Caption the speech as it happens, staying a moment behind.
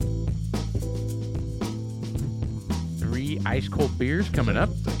ice cold beers coming up.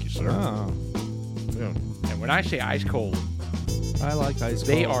 Thank you, sir. Oh, Yeah. And when I say ice cold, I like ice.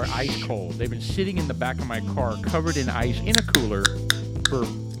 they cold. are ice cold. They've been sitting in the back of my car covered in ice in a cooler for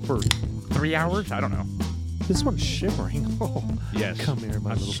 3 hours. I don't know. This one's shivering. Oh, Yes. come here,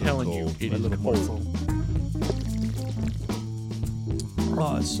 my I'm little telling you, cold. it My is little cold. morsel.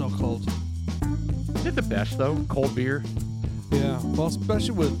 Oh, it's so cold. Isn't it the best, though? Cold beer. Yeah, well,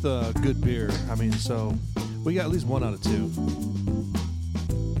 especially with good beer. I mean, so we got at least 1 out of 2.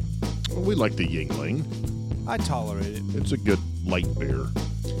 Well, we like the Yingling. I tolerate it. It's a good light beer.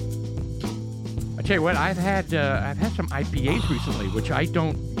 I tell you what, I've had some IPAs recently, which I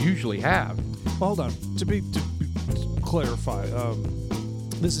don't usually have. Well, hold on. To clarify,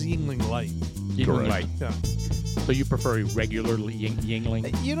 this is Yingling Light. Yingling Correct. Light. Yeah. So you prefer a regular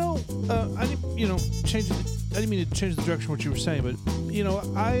Yingling? You know, I didn't, I didn't mean to change the direction of what you were saying, but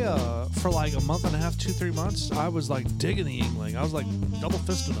I for like a month and a half, 2-3 months, I was like digging the Yingling. I was like double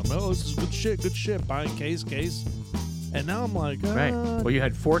fisting them. Oh, this is good shit. Buying case, and now I'm like, Right. Well, you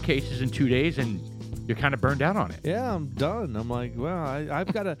had 4 cases in 2 days, and you're kind of burned out on it. yeah, I'm done. I'm like, well,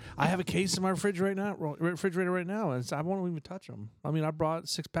 I have a case in my refrigerator right now, and I won't even touch them. I mean, I brought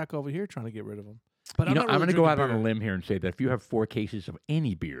 6-pack over here trying to get rid of them. But I'm going to go out on a limb. limb here and say that if you have 4 cases of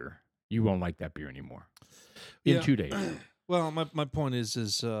any beer, you won't like that beer anymore in Yeah. 2 days. Well, my point is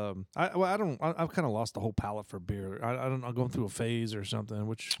I've kind of lost the whole palate for beer. I'm going through a phase or something,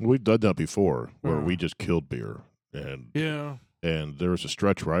 which We've done that before, where Uh. we just killed beer, and yeah. there was a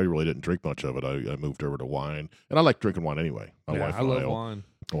stretch where I really didn't drink much of it. I moved over to wine, and I like drinking wine anyway. My wife I and love I'll- wine.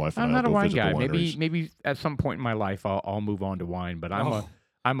 My wife and I'm I not a will go wine visit the guy. wineries. Maybe at some point in my life I'll move on to wine, but I'm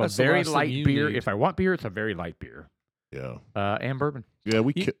a that's the very last thing light you beer. need. If I want beer, it's a very light beer. Yeah, And bourbon. yeah.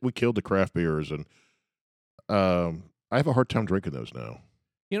 We You- we killed the craft beers, and I have a hard time drinking those now.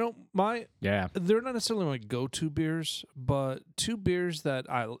 You know, Yeah. they're not necessarily my go-to beers, but 2 beers that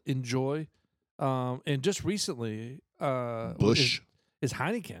I enjoy, and just recently, Bush. is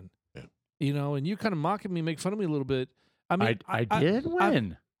Heineken. Yeah. You know, and you kind of mocking me, make fun of me a little bit. I mean, I did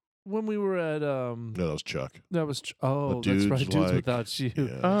win. when we were at No, that was Chuck. that was that's dudes right, dudes like- without you.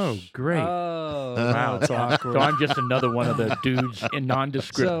 Yes. Oh, great. Oh, Wow. that's awkward. So I'm just another one of the dudes, a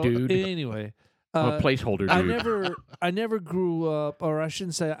nondescript So, dude. Anyway, I'm a placeholder dude. I never grew up, or I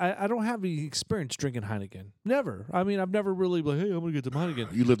shouldn't say, I don't have the experience drinking Heineken. Never. I mean, I've never really like, hey, I'm gonna get some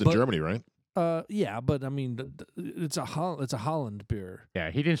Heineken. You lived in But- Germany, right? Yeah, but I mean, it's a Holland beer. Yeah,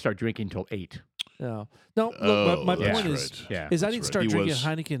 he didn't start drinking until 8. Yeah. No, Oh, look, my that's point is, right. Yeah. I That's didn't right. start He drinking was-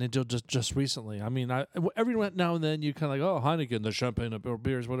 Heineken until just recently. I mean, every now and then you kind of like, oh, Heineken, the champagne or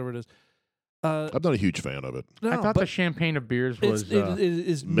beers, whatever it is. I'm not a huge fan of it. No, I thought but the champagne of beers was it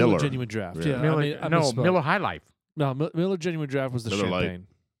is Miller Miller. Genuine Draft. Yeah. Yeah, Miller, I no, misspoke. Miller High Life. No, Miller Genuine Draft was the Miller Lite. champagne.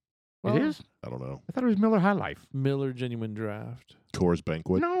 It is? I don't know. I thought it was Miller High Life. Miller Genuine Draft. Coors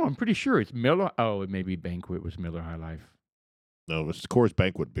Banquet. No, I'm pretty sure it's Miller. Oh, it may be Banquet was Miller High Life. No, it's Coors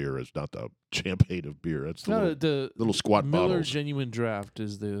Banquet beer. Is not the champagne of beer. That's the No, little, the little squat Miller bottles. Genuine Draft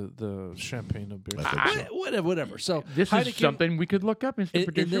is the champagne of beer. I think so. Whatever. So This Heineken, is something we could look up, Mr. and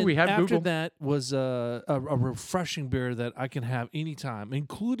Producer. then We have after Google. that was a refreshing beer that I can have anytime,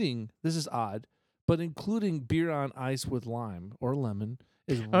 including, this is odd, but including beer on ice with lime or lemon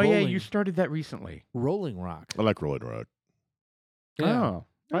is Oh, Rolling, yeah, you started that recently. Rolling Rock. I like Rolling Rock. Yeah. Oh.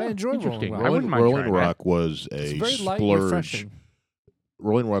 I enjoy Rolling Interesting. Rock. I wouldn't mind Rolling trying Rock was It's a very light and splurge. refreshing.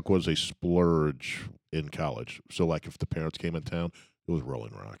 Rolling Rock was a splurge in college. So, like, if the parents came in town, it was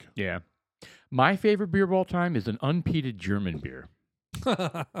Rolling Rock. that. Yeah. My favorite beer of all time is an unpeated German beer.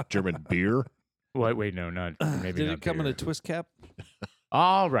 German beer. Wait, no, not maybe Did not it come in beer. a twist cap?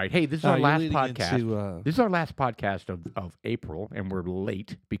 All right. Hey, this is our you're last leading podcast. into, This is our last podcast of April, and we're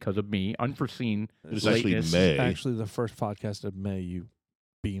late because of me. Unforeseen. It's actually lateness. May. actually the first podcast of May, you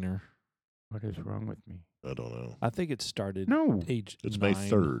beaner. What is wrong with me? I don't know. I think it started No. age It's 9. May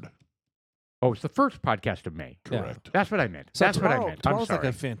 3rd. Oh, it's the first podcast of May. Yeah. Correct. That's what I meant. So That's what I tomorrow- meant. I'm Tomorrow's sorry. like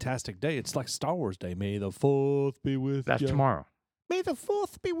a fantastic day. It's like Star Wars Day. May the 4th be with That's you. tomorrow. May the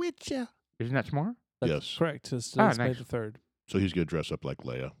 4th be with you. Isn't that tomorrow? That's Yes. correct. It's Ah, May nice. the 3rd. So he's going to dress up like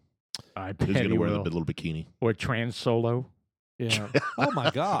Leia. I bet He's going he to wear will. the little bikini. Or Trans Solo. Yeah. Oh my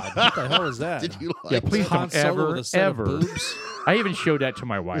God! What the hell is that? Did you like Yeah, please Han don't Solo ever, with a set of ever. boobs? I even showed that to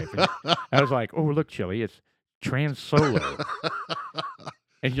my wife. And I was like, "Oh, look, Chili, it's Trans Solo."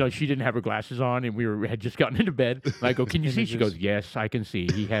 And she didn't have her glasses on, and had just gotten into bed. And I go, "Can you see?" She Images. goes, "Yes, I can see.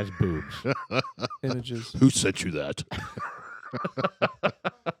 He has boobs." Images. Who sent you that?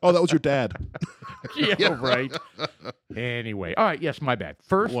 Oh, that was your dad. Yeah, right. Anyway, all right. Yes, my bad.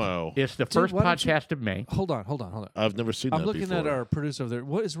 First, Wow. it's the Dude, first why don't you- podcast of May. Hold on. I've never seen I'm that looking before. at our producer over there.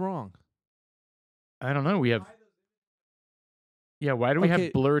 What is wrong? I don't know. We have Yeah, why do we Okay,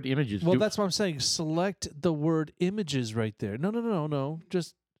 have blurred images? Well, that's what I'm saying. Select the word images right there. No.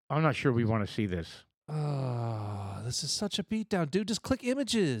 Just, I'm not sure we want to see this. this is such a beatdown, dude. Just click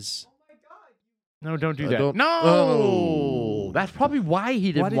images. No, don't do I that. don't- No, Oh. that's probably why he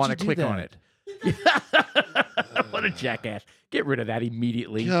Why didn't did want you to do click on that? it. What a jackass! Get rid of that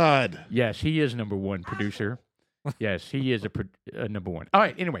immediately. God. Yes, he is number one producer. Yes, he is a number one. All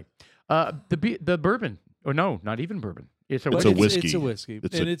right. Anyway, the bourbon. Oh no, not even bourbon. It's a It's whiskey. a whiskey. It's a whiskey,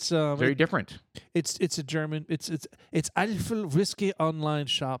 It's and a- it's Very different. it's a German. It's Eifel Whiskey online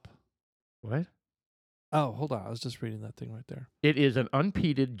shop. What? Oh, hold on. I was just reading that thing right there. It is an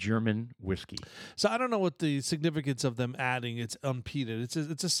unpeated German whiskey. So I don't know what the significance of them adding it's unpeated.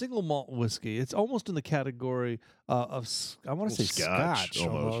 It's a single malt whiskey. It's almost in the category of I want to say Scotch, Scotch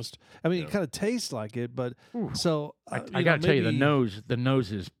almost. almost. I mean, Yeah. it kind of tastes like it, but Ooh. so I got to tell you, the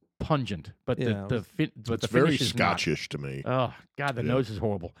nose is pungent, but Yeah, the It's the very finish is not. Scotchish to me. Oh God, the Yeah. nose is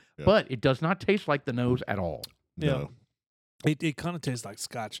horrible. Yeah. But it does not taste like the nose at all. No. It kind of tastes like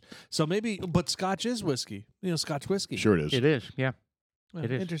Scotch. So maybe, but Scotch is whiskey. Scotch whiskey. Sure it is. It is, yeah. Yeah,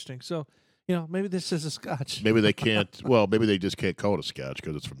 it is. interesting. So maybe this is a Scotch. Maybe they can't. Well, maybe they just can't call it a Scotch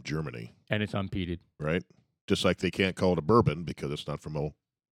because it's from Germany, And it's unpeated. right? Just like they can't call it a bourbon because it's not from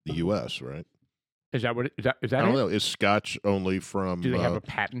the U.S., right? Is that what? Is that I it? don't know. Is Scotch only from? Do they have a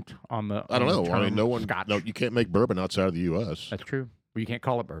patent on the? I don't on the know. I mean, term no one. Scotch. No, you can't make bourbon outside of the U.S. That's true. Well, you can't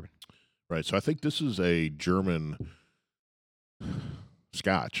call it bourbon. Right. So I think this is a German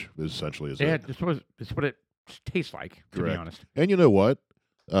Scotch, essentially. Is Yeah, it? it's what it tastes like. To be Correct. honest. And you know what?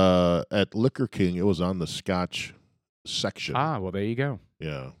 At Liquor King, it was on the Scotch section. Ah, well, there you go.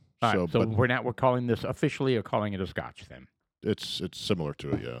 Yeah. All so, right, so but we're calling this officially or calling it a Scotch then. it's similar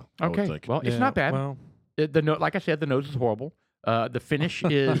to it. Yeah. I would Okay. think. Well, it's Yeah, not bad. Well, The note, like I said, the nose is horrible. The finish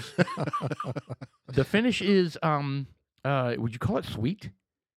is the finish is would you call it sweet?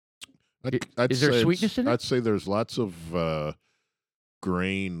 I'd is there say it's- sweetness in it? I'd say there's lots of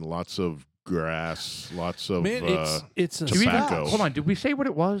grain, lots of grass, lots of. man, it's a Do we even- Tobacco. hold on. Did we say what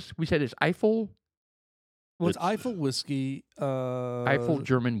it was? We said it's Eiffel Well, it's It's- Eiffel whiskey. Eiffel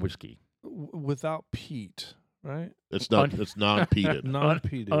German whiskey, Without peat, right? it's not. un- It's non-peated.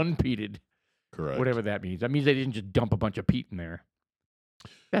 Non-peated. unpeated, Correct. whatever that means. That means they didn't just dump a bunch of peat in there.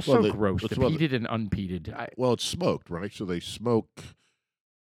 That's Well, so they- gross. that's The what peated and unpeated. Well, it's smoked, right? So they smoke.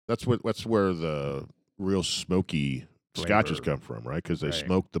 That's where the real smoky scotches Flavor. come from, right? Because they Right.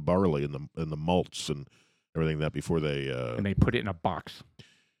 smoke the barley and the malts and everything that before they. And they put it in a box,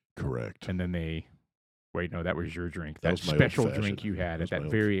 Correct. and then they. Wait, no, that was your drink. That That was my special old-fashioned. drink you had That at was that my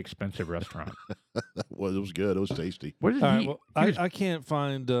old- very expensive restaurant. Well, it was good. It was tasty. What did All right, he? well, he was- I can't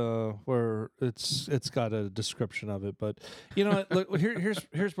find where it's got a description of it, but you know what? Look,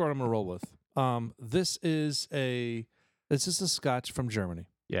 here's what I'm gonna roll with. This is a Scotch from Germany,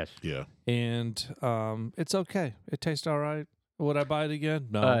 yes. Yeah. and it's okay. It tastes all right. Would I buy it again?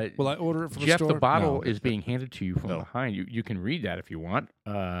 No. Will I order it from Jeff, a store? the bottle No. is being handed to you from No. behind. You can read that if you want.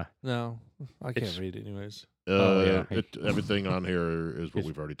 No, I can't It's- read it anyways. Oh, yeah. Everything on here is what It's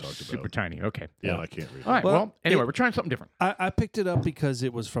we've already talked super about. tiny. Okay. Yeah, I can't read. All right. it. Well, Well, anyway, it- we're trying something different. I picked it up because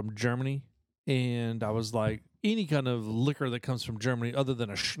it was from Germany, and I was like, any kind of liquor that comes from Germany other than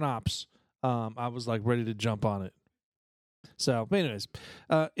a schnapps, I was like ready to jump on it. So, but anyways,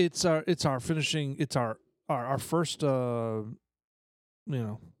 it's our finishing. It's our first,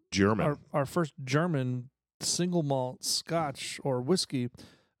 German. our first German single malt Scotch or whiskey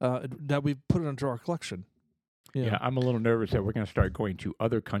that we put into our collection. Yeah. I'm a little nervous that we're going to start going to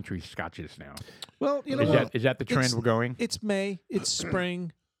other countries' scotches now. Well, you know Is what? that the trend It's- we're going? It's May. It's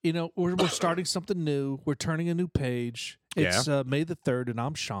spring. We're starting something new. We're turning a new page. It's May the 3rd, and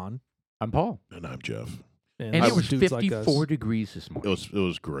I'm Sean. I'm Paul. and I'm Jeff. And those it was dudes like us. 54 degrees this It morning.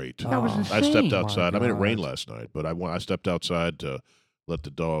 was great. That was Oh, insane. I stepped my outside. I mean, it rained God. last night, but I stepped outside to let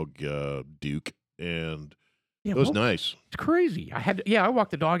the dog Duke, and Yeah, it was well, nice. It's crazy. I walked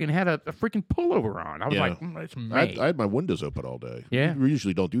the dog and had a freaking pullover on. I was Yeah. like, it's May. I had my windows open all day. Yeah. We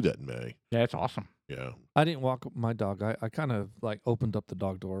usually don't do that in May. Yeah, that's awesome. Yeah. I didn't walk my dog. I kind of like opened up the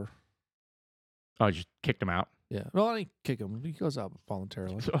dog door. Oh, I just kicked him out. Yeah. Well, I didn't kick him. He goes out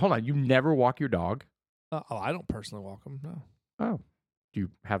voluntarily. So hold on, you never walk your dog? I don't personally walk him. No. Oh, do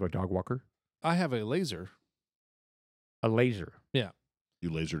you have a dog walker? I have a laser. A laser. You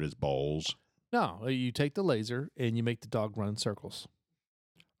lasered his balls. No, you take the laser and you make the dog run in circles.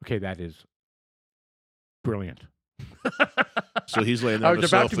 Okay, that is brilliant. So he's laying there I on was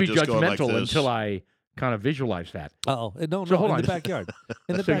the about to sofa be just going like judgmental this. until I kind of visualized that. Oh, no, So hold in on. the backyard.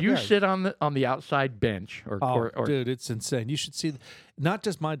 In the So backyard. you sit on the outside bench, or Oh, or dude, it's insane. You should see, not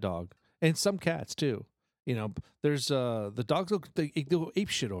just my dog, and some cats too. You know, there's the dogs they'll go ape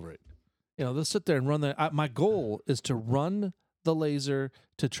shit over it. You know, they'll sit there and run the. My goal is to run the laser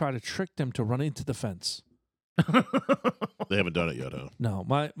to try to trick them to run into the fence. They haven't done it yet, huh? No,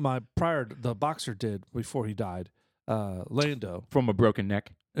 my prior the boxer did before he died. Lando. From a broken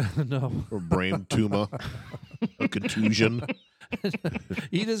neck. No. Or brain tumor, a contusion.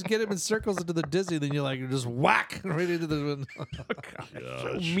 You just get him in circles into the dizzy, then you're like, you just whack right into the.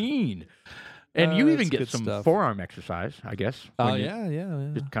 So Gosh. mean. And you even it's get good some stuff. forearm exercise, I guess. Oh when you yeah.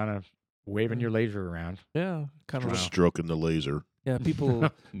 Just kind of waving your laser around. Yeah, kind of. Just stroking the laser. Yeah, people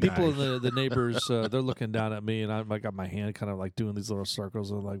Nice. in the neighbors, they're looking down at me, and I got my hand kind of like doing these little circles.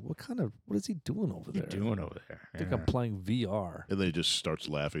 And like, what is he doing over What are there? you doing over there? I think Yeah. I'm playing VR. And then he just starts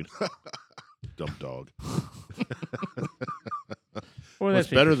laughing. Dumb dog. Well, It's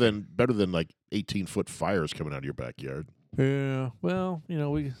that's better interesting. than like 18-foot fires coming out of your backyard. Yeah. Well, you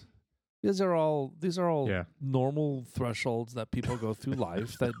know, these are all Yeah. normal thresholds that people go through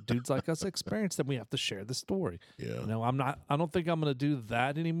life that dudes like us experience. Then we have to share the story. Yeah. You know, I don't think I'm going to do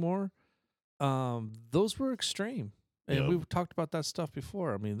that anymore. Those were extreme, and Yeah. we've talked about that stuff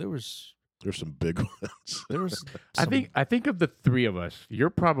before. I mean, There's some big ones. there was. I think of the three of us,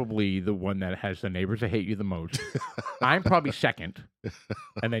 you're probably the one that has the neighbors that hate you the most. I'm probably second,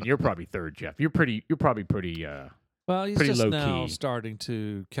 and then you're probably third, Jeff. You're probably pretty. Well, he's pretty just low now key. starting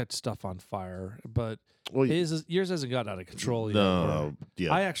to catch stuff on fire, but Well, yours hasn't got out of control yet. no,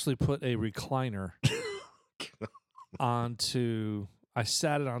 yeah. I actually put a recliner onto. I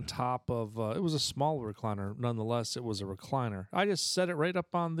sat it on top of. It was a small recliner, nonetheless. It was a recliner. I just set it right up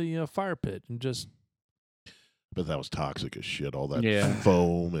on the fire pit and just. But that was toxic as shit. All that Yeah.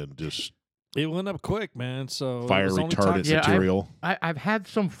 foam and just It went up quick, man. So fire it was only retardant Yeah, material. I've had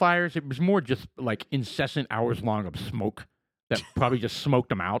some fires. It was more just like incessant hours long of smoke that probably just smoked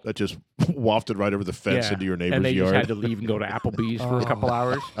them out. That just wafted right over the fence Yeah. into your And neighbor's they just yard. had to leave and go to Applebee's for a couple Oh.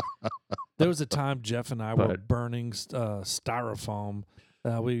 hours. There was a time Jeff and I were But- burning styrofoam.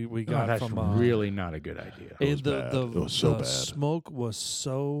 We Oh, got that's from really not a good idea. It was and the bad. the, It was so the bad. smoke was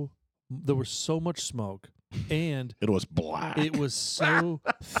there was so much smoke, and It was black. it was so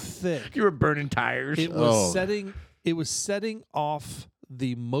thick. You were burning tires. It was Oh. setting off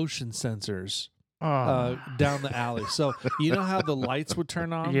the motion sensors Oh. down the alley. So you know how the lights would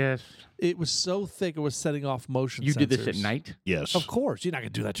turn on? Yes. It was so thick it was setting off motion You sensors. did this at night? yes. Of course. You're not gonna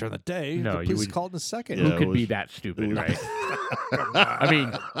do that during the day. No, the you police would- called in a second. Yeah, Who it could be was- that stupid, was- right? I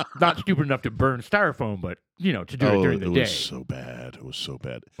mean, not stupid enough to burn styrofoam, but, to do it during the it day. was so bad. It was so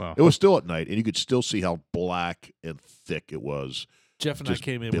bad. Well, It was still at night, and you could still see how black and thick it was. Jeff and I Just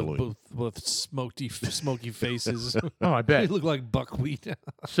came in billowing. with smoky faces. oh, I we bet. look like buckwheat.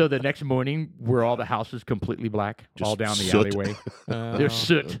 So the next morning, were all the houses completely black, Just all down the soot. alleyway? There's Uh,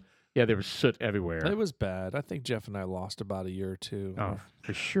 soot. Yeah, there was soot everywhere. It was bad. I think Jeff and I lost about a year or two. Oh,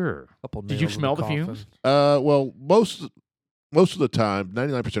 for sure. Couple Did you nails in smell the coffin. fumes? Well, most of the time,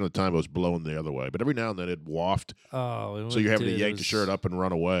 99% of the time, it was blowing the other way. But every now and then, it'd waft. Oh, and So what you're it having to did yank the was- shirt up and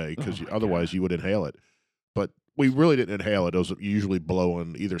run away because Oh, my otherwise you would inhale it. But we really didn't inhale it. It was usually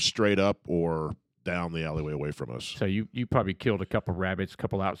blowing either straight up or down the alleyway away from us. So you probably killed a couple rabbits, a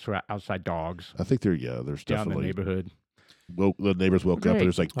couple outside dogs I think there's down the definitely neighborhood. the neighbors woke up. Great.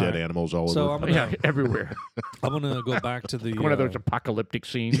 There's like All dead right. animals all So over. I'm gonna- Yeah, everywhere. I'm gonna go back to the One of those apocalyptic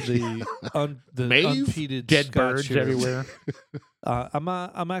scenes. the Maeve? unpeated Dead Scotch birds here. everywhere.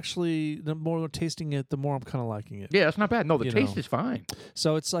 I'm actually the more tasting it, the more I'm kind of liking it. Yeah, that's not bad. No, the You taste know. is fine.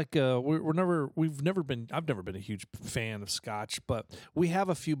 So it's like I've never been a huge fan of Scotch, but we have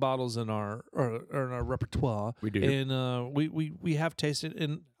a few bottles in our repertoire. We do. And we have tasted.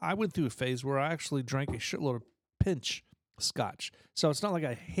 And I went through a phase where I actually drank a shitload of pinch Scotch. So it's not like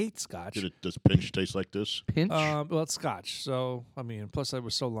I hate Scotch. Does pinch taste like this? Pinch. Well, it's Scotch. So I mean, plus it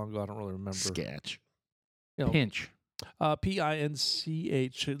was so long ago, I don't really remember. Scotch. You know, Pinch.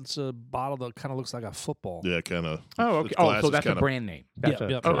 PINCH. It's a bottle that kind of looks like a football. Yeah, kind of. Oh, okay. Its Oh, glass so is that's a kinda- brand name. That's Yeah, a,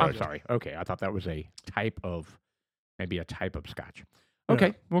 yeah, oh, I'm correct. sorry. Okay, I thought that was a type of Scotch. Yeah.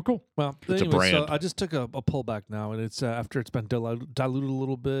 Okay, well, cool. Well, It's a anyway, so brand. I just took a pullback now, and it's after it's been diluted a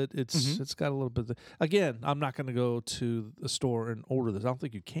little bit. Mhm. It's got a little bit. Again, I'm not going to go to the store and order this. I don't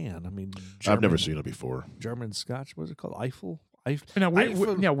think you can. I mean, I've never German- seen it before. German Scotch. What is it called? Eiffel. Now,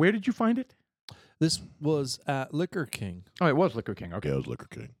 Eiffel- where did you find it? This was at Liquor King. Oh, it was Liquor King. Okay, Okay, it was Liquor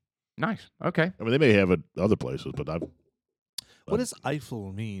King. nice. Okay, I mean, they may have it other places, but What does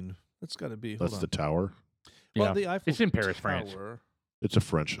Eiffel mean? That's got to be. Hold that's on. the tower. Well, yeah. the Eiffel It's in Paris, France. Tower. It's a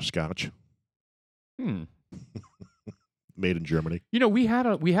French Scotch. Hmm. made in Germany. You know, we had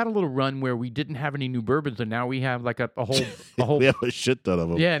a little run where we didn't have any new bourbons, and now we have like a whole. We have a shit ton of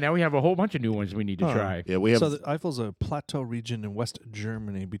them. Yeah, now we have a whole bunch of new ones we need to Huh. try. Yeah, we have. So the Eifel's a plateau region in West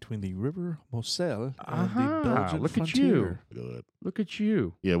Germany between the River Moselle and the Belgian Look at frontier. you. Look at that. Look at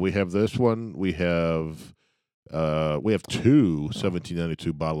you. Yeah, we have this one. We have two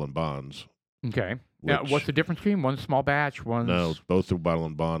 1792 bottle and bonds. Okay. Now, which- what's the difference between one's small batch, one's No, both are bottle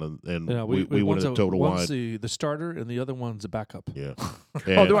and bond, and Yeah, we went one's in total one's wine. the starter and the other one's a backup. Yeah. Oh,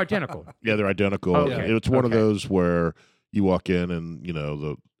 And- they're identical. yeah, they're identical. Okay, It's one of okay. those where you walk in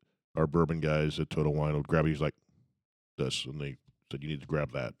and our bourbon guys at Total Wine will grab you. He's like this, and they said you need to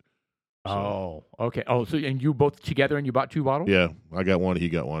grab that. So, Oh, okay. Oh, so and you both together and you bought 2 bottles? yeah, I got one. He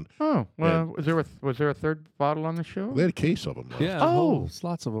got one. Oh, well, was there a third bottle on the show? They had a case of them. Left. Yeah. Oh.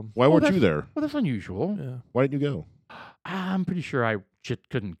 Lots of them. Why weren't you that's- there? Well, that's unusual. Yeah. Why didn't you go? I'm pretty sure I just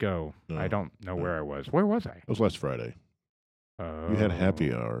couldn't go. No. I don't know No. where I was. Where was I? It was last Friday. You had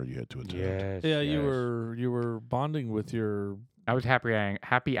happy hour. You had to attend. Yes. Yeah, yes. you were bonding with your. I was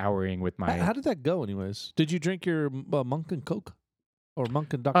happy houring with my. How did that go, anyways? Did you drink your Monk and Coke, or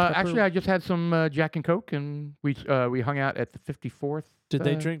Monk and Dr Pepper? Actually, I just had some Jack and Coke, and we hung out at the 54th. Did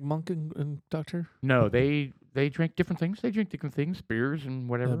they drink Monk and Doctor? No, they drank different things. They drink different things, beers and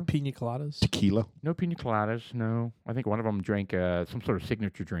whatever. Pina coladas. Tequila. No pina coladas. No, I think one of them drank some sort of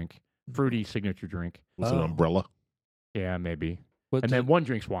signature drink, fruity signature drink. With an Oh. umbrella. Yeah, maybe. What And did- then one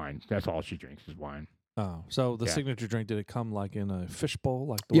drinks wine. That's all she drinks is wine. oh, so the Yeah. signature drink, did it come like in a fishbowl,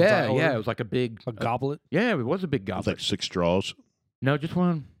 like the ones I Yeah, yeah. ordered? It was like a big A goblet. yeah, it was a big With goblet. like 6 straws. No, just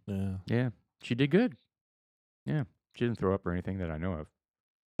one. Yeah. Yeah, she did good. Yeah, she didn't throw up or anything that I know of.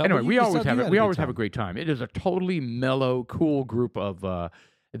 Oh, Anyway, but we you always said have you it. had We good always have a time. great time. It is a totally mellow, cool group of.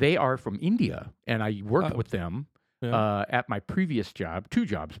 They are from India, and I worked Oh. with them Yeah. at my previous job, 2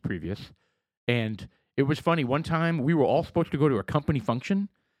 jobs previous, and it was funny. One time, we were all supposed to go to a company function,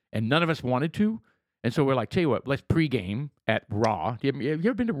 and none of us wanted to. And so we're like, tell you what, let's pregame at Raw. Have you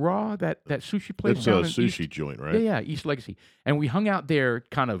ever been to Raw? That sushi place It's a down in sushi East? joint, right? Yeah, yeah, East Legacy. And we hung out there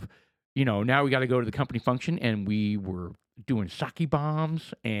kind of, now we got to go to the company function, and we were doing sake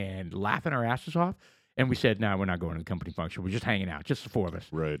bombs and laughing our asses off. And we said, no, we're not going to the company function. We're just hanging out, just the 4 of us.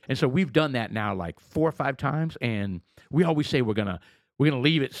 Right. And so we've done that now like 4 or 5 times, and we always say we're gonna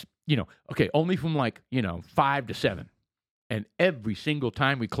leave it, okay, only from 5 to 7. And every single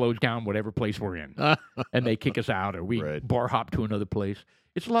time we close down whatever place we're in, and they kick us out, or we Right. bar hop to another place.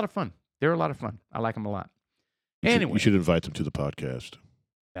 It's a lot of fun. They're a lot of fun. I like them a lot. You should invite them to the podcast.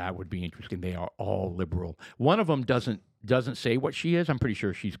 That would be interesting. They are all liberal. One of them doesn't say what she is. I'm pretty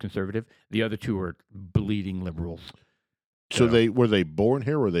sure she's conservative. The other 2 are bleeding liberals. So Yeah. were they born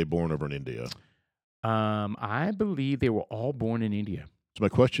here or were they born over in India? I believe they were all born in India. So my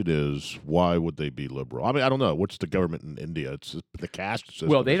question is, why would they be liberal? I mean, I don't know. What's the government in India? It's the caste system.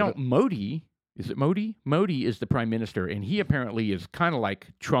 Well, they isn't don't. it? Modi, is it Modi? Modi is the prime minister, and he apparently is kind of like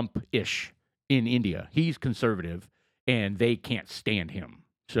Trump-ish in India. He's conservative, and they can't stand him.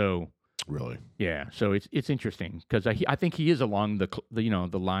 So Really? yeah, so it's interesting because I think he is along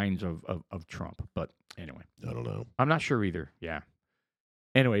the lines of Trump. But anyway, I don't know. I'm not sure either. Yeah.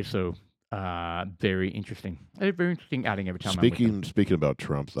 Anyway, so very interesting. A very interesting outing every time. I'm with them. Speaking about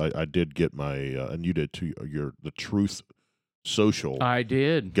Trump, I did get my and you did too. The Truth Social I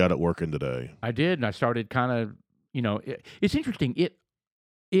did. got it working today. I did, and I started kind of, it's interesting. It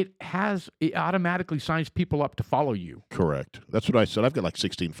automatically signs people up to follow you. Correct. That's what I said. I've got like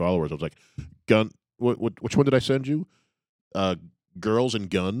 16 followers. I was like, which one did I send you? Girls and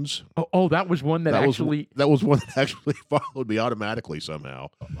Guns. Oh, that was one that actually. that was one that actually followed me automatically somehow.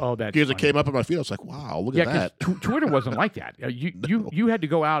 Oh, that's Because it funny. came up on my feed. I was like, wow, look Yeah, at that. because Twitter wasn't like that. You had to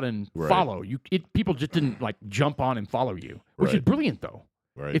go out and Right. follow. People just didn't like jump on and follow you, which is Right. brilliant though.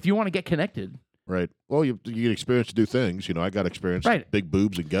 Right. If you want to get connected, Right. Well, you get experience to do things. I got experience. Right. Big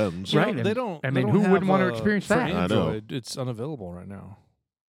boobs and guns. Right. They and- don't. I they mean, don't who have, wouldn't want to experience for that? I know. Android, it's unavailable right now.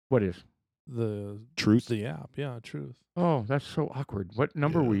 what is? Truth. The app, yeah, Truth. Oh, that's so awkward. What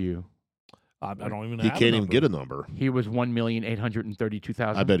number Yeah. were you? I don't even. He have can't a even number. get a number. He was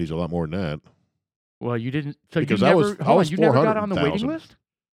 1,832,000. I bet he's a lot more than that. Well, you didn't. So Because you I never. was- I hold was on, you never got on the waiting 400,000. list.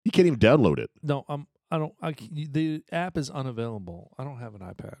 He can't even download it. No, I don't. The app is unavailable. I don't have an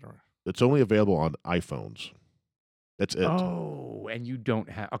iPad. It's only available on iPhones. That's it. Oh, and you don't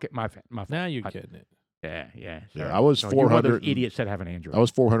have. Okay, my fault. Now you're I- getting it. Yeah, yeah. Yeah, sorry. I was No, you're one of 400 those idiots that have an Android. I was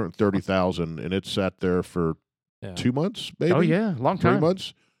 430,000, and it sat there for Yeah. 2 months, maybe. Oh yeah, long 3 time.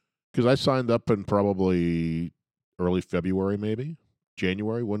 months. Because I signed up in probably early February, maybe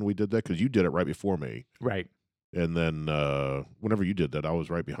January when we did that. Because you did it right before me. Right. And then whenever you did that, I was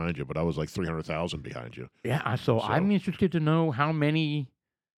right behind you, but I was like 300,000 behind you. Yeah, so I'm interested to know how many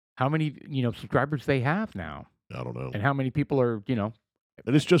subscribers they have now, I don't know. and how many people are And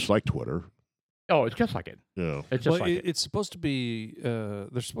it's just like Twitter. Oh, it's just like it. Yeah. It's just like it. It's supposed to be.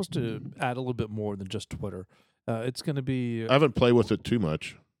 They're supposed to add a little bit more than just Twitter. It's going to be. I haven't played with it too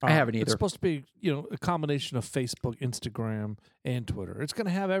much. I haven't either. It's supposed to be, a combination of Facebook, Instagram, and Twitter. It's going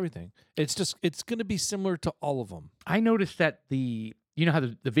to have everything. It's going to be similar to all of them. I noticed that how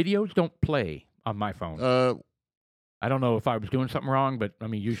the videos don't play on my phone. I don't know if I was doing something wrong, but I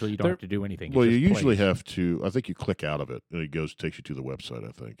mean, usually you don't have to do anything. Well, you usually have to. I think you click out of it, and it takes you to the website.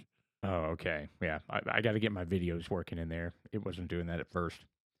 I think. Oh, okay. Yeah, I got to get my videos working in there. It wasn't doing that at first,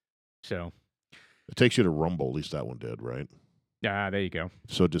 so it takes you to Rumble. At least that one did, right? There you go.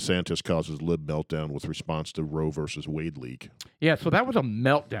 So DeSantis causes lib meltdown with response to Roe versus Wade leak. Yeah, so that was a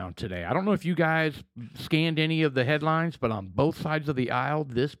meltdown today. I don't know if you guys scanned any of the headlines, but on both sides of the aisle,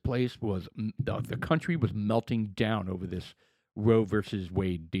 this place was the country was melting down over this Roe versus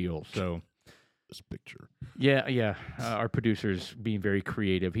Wade deal. So this picture. Yeah. Our producer's being very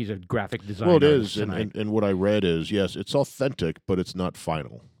creative. He's a graphic designer. Well, it is, and what I read is yes, it's authentic, but it's not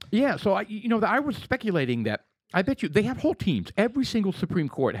final. Yeah, so I was speculating that. I bet you they have whole teams. Every single Supreme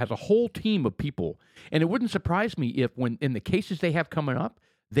Court has a whole team of people. And it wouldn't surprise me if when in the cases they have coming up,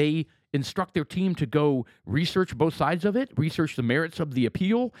 they instruct their team to go research both sides of it, research the merits of the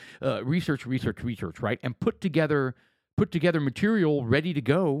appeal, research, right? And put together material ready to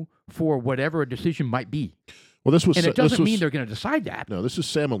go for whatever a decision might be. Well, it doesn't mean they're going to decide that. No, this is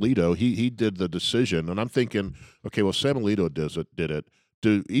Sam Alito. He did the decision, and I'm thinking, okay, well, Sam Alito did it.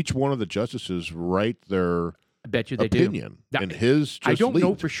 Do each one of the justices write their I bet you they opinion? do. And his just I don't leaked.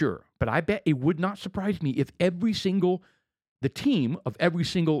 know for sure, but I bet it would not surprise me if the team of every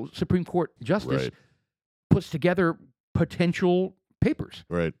single Supreme Court justice puts together potential papers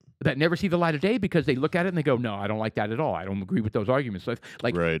that never see the light of day because they look at it and they go, no, I don't like that at all. I don't agree with those arguments.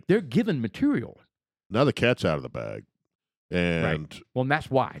 They're given material. Now the cat's out of the bag. And well, and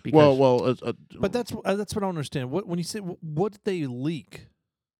that's why. Because but that's what I don't understand. When you say what did they leak?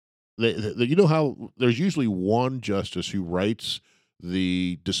 you know how there's usually one justice who writes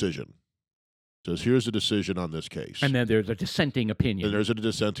the decision. Says, here's the decision on this case. And then there's a dissenting opinion. And there's a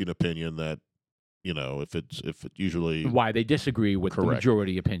dissenting opinion that, if it usually why they disagree with the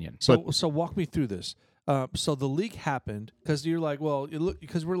majority opinion. So walk me through this. So the leak happened because you're like, well,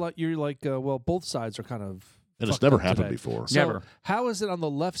 well, both sides are kind of. And it's never happened before. So never. How is it on the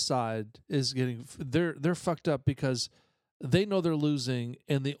left side is getting they're fucked up because they know they're losing,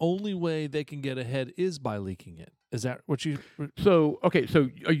 and the only way they can get ahead is by leaking it. Is that what you? So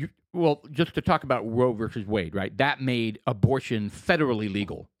are you? Well, just to talk about Roe versus Wade, right? That made abortion federally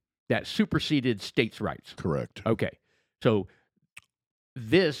legal. That superseded states' rights. Correct. Okay, so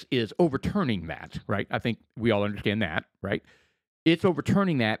this is overturning that, right? I think we all understand that, right? It's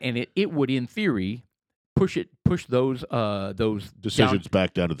overturning that, and it would, in theory, push those decisions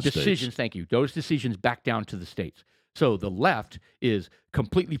back down to the states. Thank you. Those decisions back down to the states. So the left is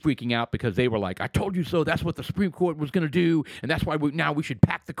completely freaking out because they were like, I told you so. That's what the Supreme Court was going to do. And that's why now we should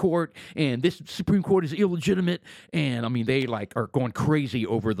pack the court. And this Supreme Court is illegitimate. And I mean, they are going crazy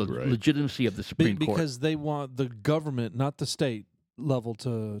over the legitimacy of the Supreme Court. Because they want the government, not the state level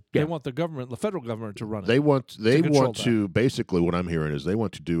they want the federal government to run it. They want to basically what I'm hearing is they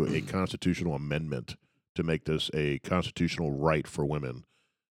want to do a constitutional amendment to make this a constitutional right for women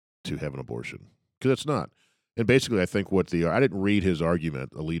to have an abortion. Because it's not. And basically, I think I didn't read his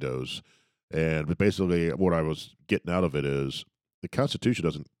argument, Alito's, but basically what I was getting out of it is the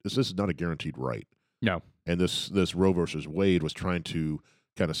Constitution this is not a guaranteed right. No. And this Roe versus Wade was trying to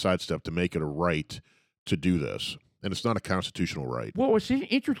kind of sidestep to make it a right to do this. And it's not a constitutional right. Well, what's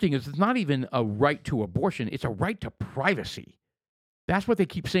interesting is it's not even a right to abortion. It's a right to privacy. That's what they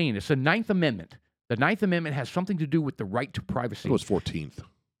keep saying. It's the Ninth Amendment. The Ninth Amendment has something to do with the right to privacy. It was 14th.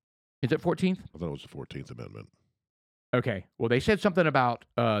 Is it 14th? I thought it was the 14th Amendment. Okay. Well, they said something about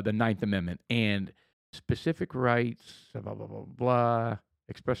the Ninth Amendment and specific rights, blah, blah, blah, blah,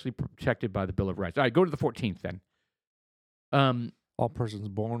 expressly protected by the Bill of Rights. All right, go to the 14th then. All persons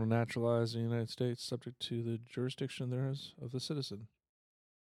born or naturalized in the United States subject to the jurisdiction thereof of the citizen.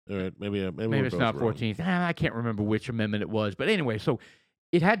 All right, maybe it's not 14th. I can't remember which amendment it was. But anyway, so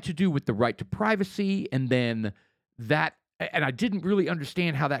it had to do with the right to privacy and then that. And I didn't really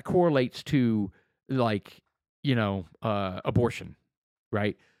understand how that correlates to, abortion,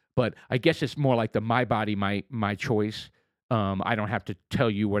 right? But I guess it's more like the my body, my choice. I don't have to tell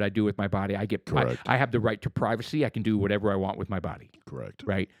you what I do with my body. I have the right to privacy. I can do whatever I want with my body. Correct.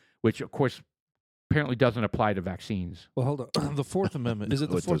 Right? Which, of course, apparently doesn't apply to vaccines. Well, hold on. The Fourth Amendment. Is it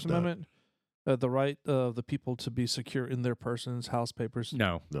No, the it Fourth does not. Amendment? The right of the people to be secure in their persons, house papers?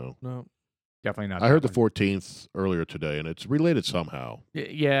 No, No. No. definitely not. I heard the that one. 14th earlier today, and it's related somehow.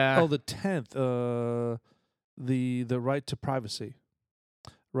 Yeah. Oh, the 10th. The right to privacy.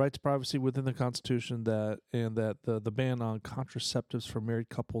 Right to privacy within the Constitution that the ban on contraceptives for married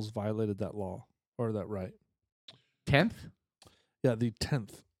couples violated that law or that right. 10th? Yeah, the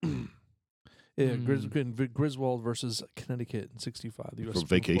 10th. Yeah, Griswold versus Connecticut in 65. The U.S. For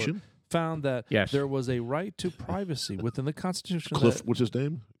Supreme Court vacation? found that Yes. there was a right to privacy within the Constitution. Cliff, that what's his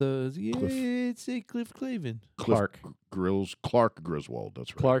name? it's Cliff Clavin. Clark. Clark Griswold.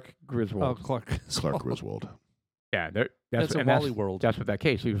 That's right. Clark Griswold. Oh, Clark. Clark Griswold. Yeah, That's a and Wally World. That's what that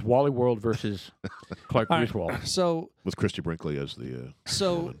case. It was Wally World versus Clark All right. Griswold. So With Christy Brinkley as the.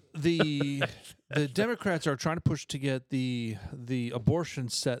 So the Democrats are trying to push to get the abortion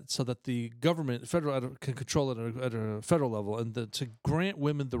set so that the government federal can control it at a federal level and to grant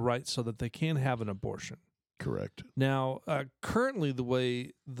women the right so that they can have an abortion. Correct. Now, currently, the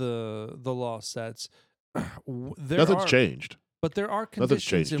way the law sets, Nothing's changed. but there are Nothing's conditions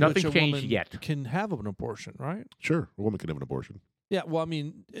changed. in Nothing's which a changed woman yet. can have an abortion, right? Sure. A woman can have an abortion. Yeah. Well, I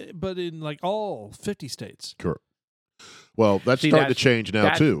mean, but in like all 50 states. Correct. Well, that's See, starting to that's- change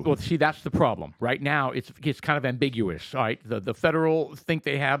now, too. Well, see, that's the problem. Right now, it's kind of ambiguous. All right, the federal think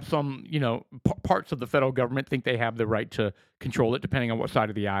they have some, parts of the federal government think they have the right to control it, depending on what side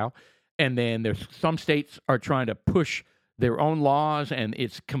of the aisle. And then there's some states are trying to push their own laws, and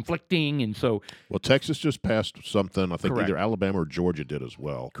it's conflicting. And so, Well, Texas just passed something. I think Correct. either Alabama or Georgia did as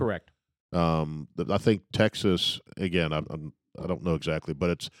well. correct. I think Texas, again, I don't know exactly, but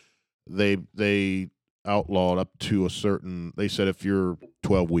it's they outlawed up to a certain. They said if you're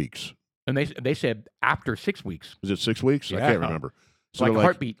 12 weeks, And they said after 6 weeks, is it 6 weeks? I Yeah. can't remember. it's like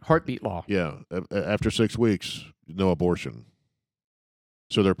they're heartbeat law. yeah, after 6 weeks, no abortion.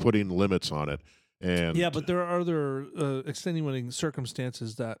 So they're putting limits on it, and Yeah, but there are other extenuating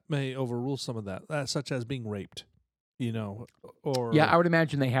circumstances that may overrule some of that, such as being raped, or Yeah, I would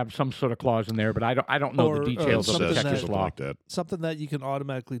imagine they have some sort of clause in there, but I don't know Or, the details of something the incest or Texas something law. like that. something that you can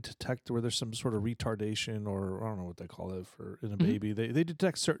automatically detect where there's some sort of retardation, or I don't know what they call it in a baby. They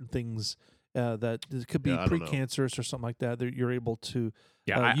detect certain things that it could be Yeah, I don't know. precancerous or something like that. You're able to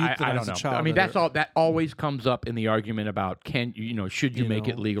Yeah, I euthanize don't a know. child I mean, at that's all. That always comes up in the argument about should you make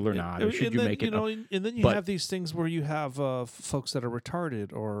it legal or not, or should and you then, make it? and then you but- have these things where you have folks that are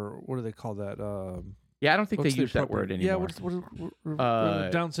retarded, or what do they call that? Yeah, I don't think they What's the use that appropriate- word Yeah, anymore.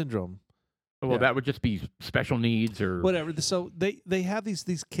 Down syndrome. Well, yeah. that would just be special needs or Whatever. So they have these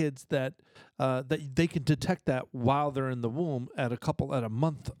kids that they can detect that while they're in the womb at a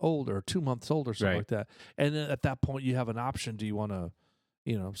month old or 2 months old or something Right. like that. And then at that point, you have an option. Do you want to,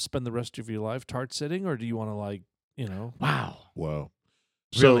 spend the rest of your life tart sitting, or do you want to Wow. Wow.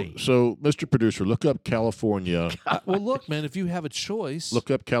 Really? So, Mr. Producer, look up California. well, look, man, if you have a choice, Look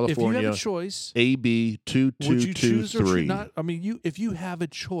up if you California have a choice, AB would you choose or 2223. not? I mean, if you have a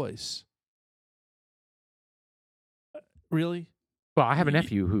choice, really, Well, I have a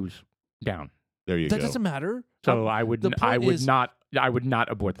nephew who's down, There you that go. doesn't matter. so I would the point is- not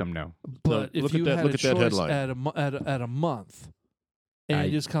abort them. No. But look if at you that- had look a at that choice headline. at a month, and I-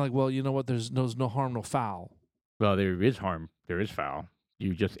 you're just kind of like, well, you know what? There's no harm, no foul. Well, there is harm. There is foul.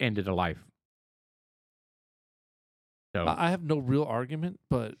 You just ended a life. So I have no real argument,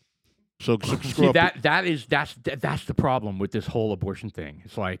 but So see scroll up. that's the problem with this whole abortion thing.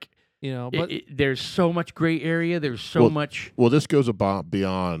 It's like but there's so much gray area. There's so Well, much. Well, this goes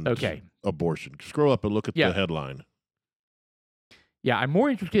beyond Okay. abortion. Scroll up and look at Yeah. the headline. Yeah, I'm more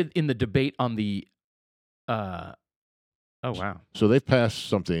interested in the debate on the. Oh wow. So they've passed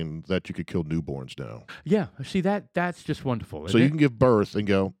something that you could kill newborns now. Yeah. See that's just wonderful. So isn't you it? can give birth and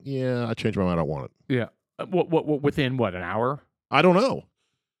go, yeah, I changed my mind. I don't want it. Yeah. What within an hour? I don't know.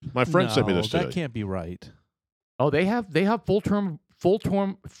 My friend sent me this that today. can't be right. Oh, they have full term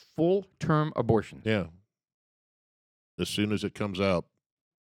abortion. Yeah. As soon as it comes out.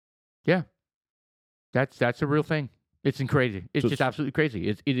 That's a real thing. It's crazy. It's So just absolutely crazy.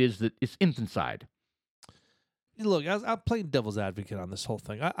 It's infanticide. Look, I'm playing devil's advocate on this whole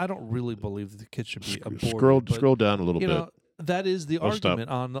thing. I don't really believe that the kid should be aborted. Scroll down a little you bit. know, that is the Oh, stop. argument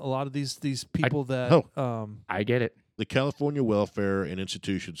on a lot of these people that. I get it. The California Welfare and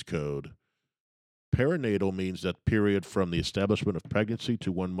Institutions Code. Perinatal means that period from the establishment of pregnancy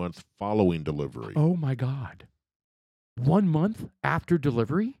to 1 month following delivery. Oh my God. 1 month after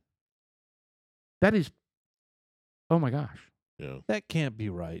delivery? That is. Oh my gosh. Yeah. That can't be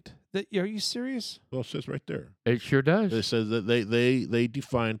right. Are you serious? Well, it says right there. It sure does. It says that they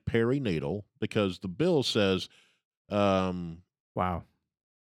define perinatal because the bill says Wow.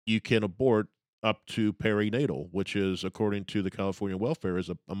 you can abort up to perinatal, which is, according to the California Welfare,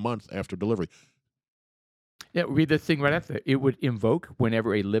 is a month after delivery. Yeah, read the thing right after. It would invoke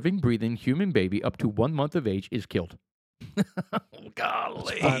whenever a living, breathing human baby up to 1 month of age is killed.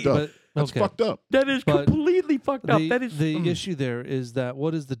 Golly. Fucked up. That's fucked up. That is completely fucked up. That is the issue there is that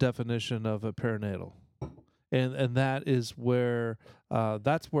what is the definition of a perinatal? And that is where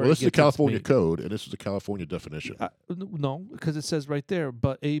that's where this is the California code, and this is the California definition. No, because it says right there,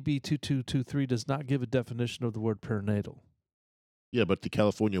 but AB 2223 does not give a definition of the word perinatal. Yeah, but the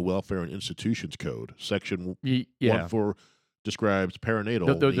California Welfare and Institutions Code, Section 1.4, describes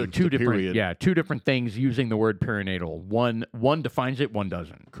perinatal. Those are two different, period. two different things using the word perinatal. One defines it, one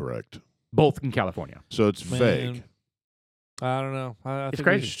doesn't. Correct. Both in California. So it's vague. I don't know. I think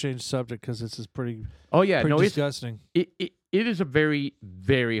crazy. we should change the subject because this is pretty. Oh yeah, pretty disgusting. It is a very,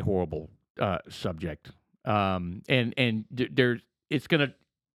 very horrible subject. And it's gonna.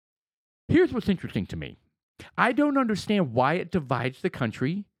 Here's what's interesting to me. I don't understand why it divides the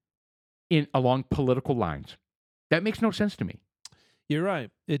country along political lines. That makes no sense to me. You're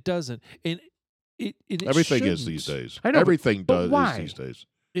right. It doesn't. And everything is these days. I know, everything but is these days.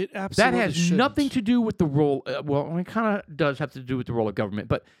 It absolutely that has shouldn't. nothing to do with the role. Well, it kind of does have to do with the role of government,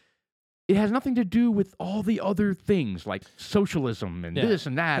 but it has nothing to do with all the other things like socialism and this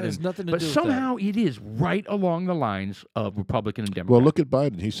and that. It has nothing to but do with somehow that. it is right along the lines of Republican and Democrat. Well, look at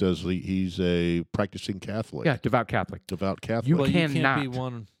Biden. He says he's a practicing Catholic. Yeah, devout Catholic. Devout Catholic. You Well, cannot. You can't be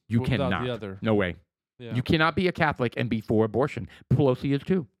one You without cannot. the other. No way. Yeah. You cannot be a Catholic and be for abortion. Pelosi is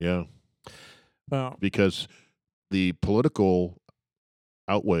too. Yeah. Well, Because the political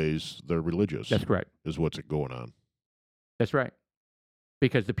outweighs the religious. That's correct. Is what's going on. That's right.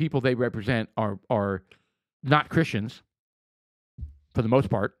 Because the people they represent are not Christians for the most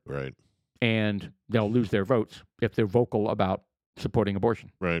part, Right. and they'll lose their votes if they're vocal about supporting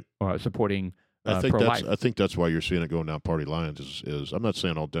abortion Right. or supporting I think pro-life. that's why you're seeing it going down party lines. Is I'm not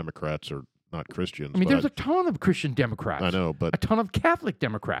saying all Democrats are not Christians. I mean, but there's a ton of Christian Democrats. I know, but a ton of Catholic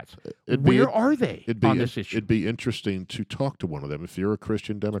Democrats. it'd are they on this issue? It'd be interesting to talk to one of them. If you're a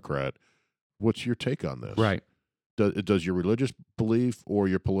Christian Democrat, what's your take on this? Right. Does your religious belief or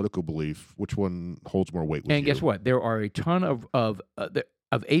your political belief, which one holds more weight with you? And guess what? There are a ton of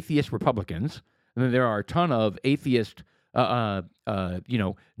atheist Republicans, and then there are a ton of atheist,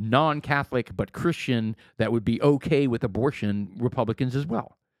 non-Catholic but Christian that would be okay with abortion Republicans as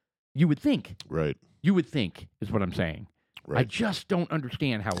well. You would think. Right. You would think is what I'm saying. Right. I just don't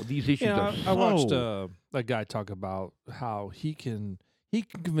understand how these issues are. I watched a guy talk about how he can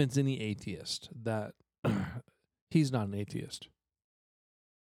convince any atheist that he's not an atheist.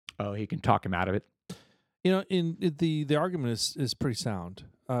 Oh, he can talk him out of it. You know, the argument is pretty sound.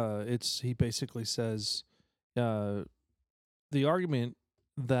 He basically says the argument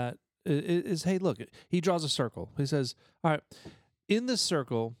that is, hey, look, he draws a circle. He says, all right, in this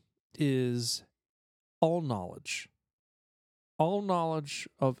circle is all knowledge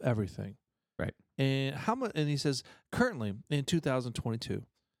of everything. Right. And how much? And he says, currently in 2022,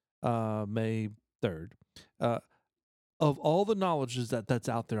 May 3rd, of all the knowledges that's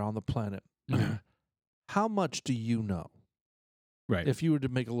out there on the planet, how much do you know? Right. If you were to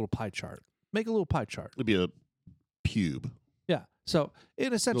make a little pie chart, It'd be a pube. Yeah. So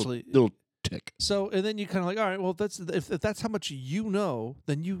it essentially Little tick. So and then you kind of like, all right, well, if that's how much you know,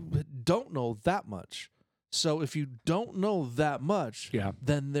 then you don't know that much. So if you don't know that much,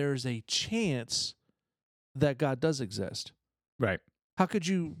 then there's a chance that God does exist. Right. How could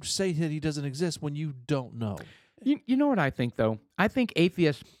you say that he doesn't exist when you don't know? You know what I think, though? I think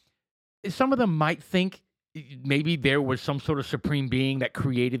atheists, some of them might think maybe there was some sort of supreme being that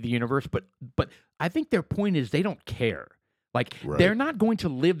created the universe, but I think their point is they don't care. Like, they're not going to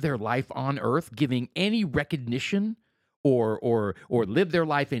live their life on Earth giving any recognition or live their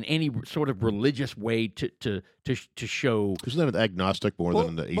life in any sort of religious way to show. Isn't that an agnostic more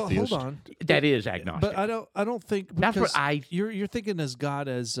than an atheist? Hold on. That is agnostic. But I don't think that's what you're thinking as God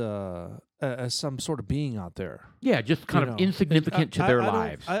as some sort of being out there. Yeah, just kind of insignificant to their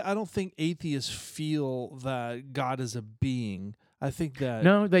lives. I don't think atheists feel that God is a being. I think that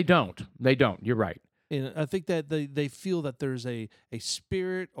no, they don't. They don't. You're right. And I think that they feel that there's a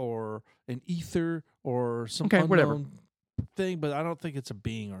spirit or an ether or some unknown thing, but I don't think it's a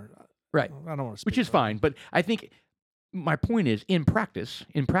being or right. I don't want to. Which is fine, but I think my point is in practice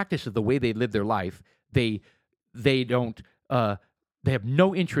of the way they live their life, they don't they have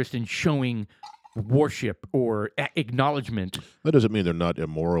no interest in showing worship or acknowledgement. That doesn't mean they're not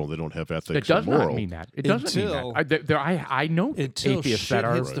immoral. They don't have ethics. It does or moral. not mean that. It doesn't mean that. I know Until atheists shit that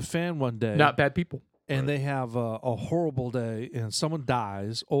are hits the fan one day, not bad people. and they have a horrible day, and someone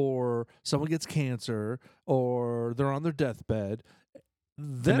dies, or someone gets cancer, or they're on their deathbed.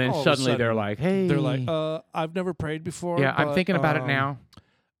 Then And then all of a suddenly sudden, they're like, hey. they're like, I've never prayed before. yeah, I'm but, thinking about it now.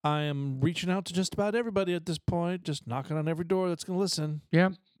 I am reaching out to just about everybody at this point, just knocking on every door that's going to listen. Yeah,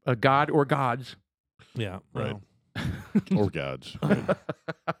 a god or gods. Yeah, Right. well, Or gods.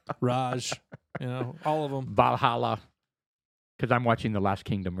 Raj, all of them. Valhalla. Because I'm watching The Last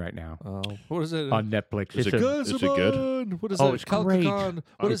Kingdom right now What is it? on Netflix. Is it good? Is it good? What is Oh, it? it's Khal great. Khan.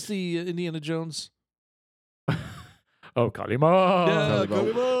 What is the Indiana Jones? Oh, Kalima. Yeah,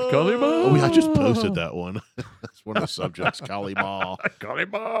 Kalima. Kalima. Oh, I just posted that one. That's one of the subjects. Kali Ma.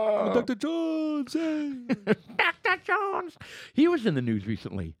 Kalima. Dr. Jones. Hey. Dr. Jones. He was in the news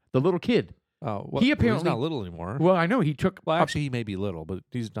recently. The little kid. Oh, well, He he's apparently- not little anymore. Well, I know he took. Well, actually, he may be little, but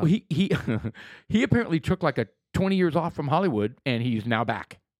he's not. he he apparently took like 20 years off from Hollywood, and he's now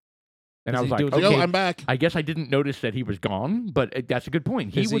back. And Is I was he like, doing okay, Yo, I'm back. I guess I didn't notice that he was gone, but that's a good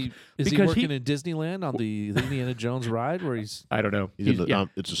point. He is was. he, is he because working in Disneyland on the Indiana Jones ride where he's I don't know. He's in the, yeah,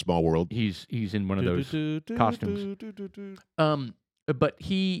 It's a small world. he's in one of those. costumes. costumes? But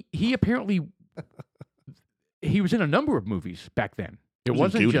he apparently he was in a number of movies back then. It He was in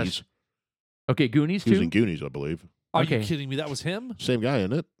wasn't Goonies. just okay. Goonies He was too. in Goonies, I believe. Are Okay. you kidding me? That was him? Same guy,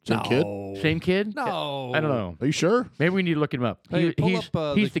 isn't it? Same kid? Same kid. No. I don't know. Are you sure? Maybe we need to look him up. Hey, pull he's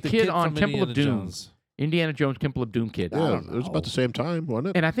up, he's the kid on from Temple of Indiana Doom. Jones. Indiana Jones, Temple of Doom kid. I Yeah, don't it was know. about the same time, wasn't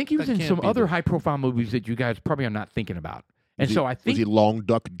it? And I think he was That in can't some be other the- high-profile movies that you guys probably are not thinking about. And Was so he- I think Was he Long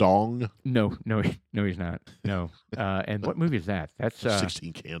Duck Dong? no, he's not. No. And what movie is that? That's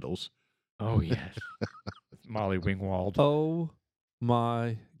 16 Candles. oh yes, Molly Ringwald. Oh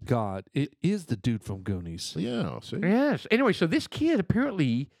my God! It is the dude from Goonies. Yeah, see? Yes. Anyway, so this kid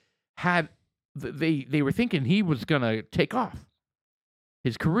apparently had they were thinking he was gonna take off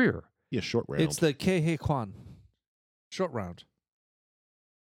his career. Yeah, short round. It's the Kei Kwan short round.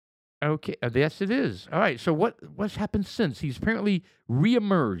 Okay, yes, it is. All right. So what's happened since? He's apparently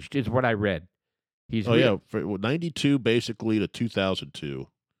reemerged, is what I read. He's Oh, yeah. For 92 basically to 2002.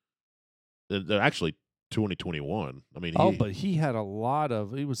 They're actually 2021. I mean, But he had a lot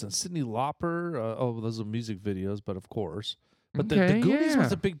of. He was in Cyndi Lauper. Those are music videos, but of course. But the Okay, Goonies was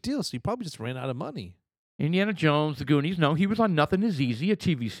yeah. a big deal, so he probably just ran out of money. Indiana Jones, The Goonies. No, he was on Nothing Is Easy, a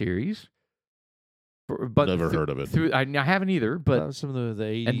TV series. But Never heard of it. I haven't either. That But was some of the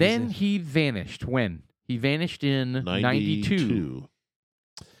 80s. and then he vanished. When he vanished in 92.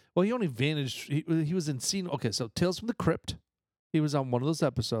 Well, he only vanished. He was in scene. Okay, so Tales from the Crypt. He was on one of those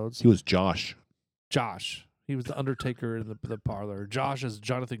episodes. He was Josh. Josh. He was the Undertaker in the parlor. Josh is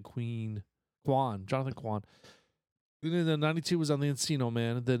Jonathan Kwan. And then 92 was on the Encino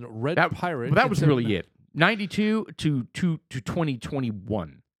Man. And then Red Pirate. Well, that was and then- really it. 92 to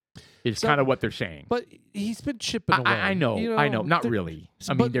 2021 is So- kind of what they're saying. But he's been chipping away. I know. You I know. Not there- really.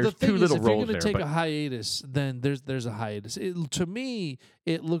 I but mean, there's the thing two is, little if roles you're there. going to take But a hiatus, then there's a hiatus. To me,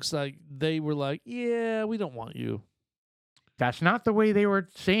 it looks like they were like, yeah, we don't want you. that's not the way they were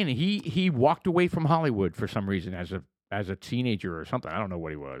saying it. He walked away from Hollywood for some reason as a teenager or something. I don't know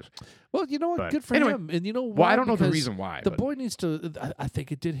what he was. Well, you know what? But Good for anyway, him. And you know why? Well, I don't know the Because reason why. The but- boy needs to. I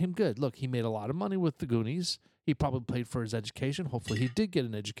think it did him good. Look, he made a lot of money with the Goonies. He probably paid for his education. Hopefully, he did get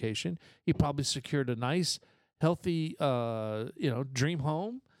an education. He probably secured a nice, healthy, dream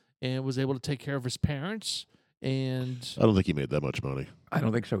home, and was able to take care of his parents. And I don't think he made that much money. I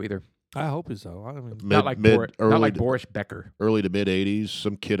don't think so either. I hope so. I mean, Not like Boris Becker. early to mid 80s,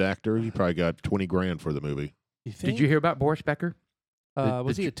 some kid actor. He probably got 20 grand for the movie. you think? Did you hear about Boris Becker?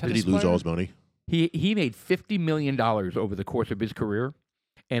 Was he a Did tennis he lose player? all his money? He made $50 million over the course of his career,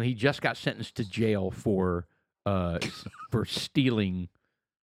 and he just got sentenced to jail for stealing.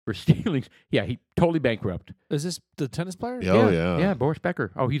 For stealing, yeah, he totally bankrupt. Is this the tennis player? Yeah. Boris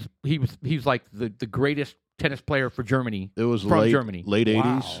Becker. Oh, he's like the greatest tennis player for Germany. It was From late Germany. 80s.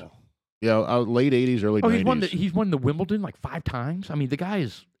 Wow. Yeah, late 80s, early Oh, 90s. he's won the Wimbledon like 5 times. I mean, the guy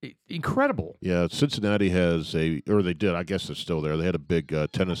is incredible. Yeah, Cincinnati has they did, I guess it's still there. They had a big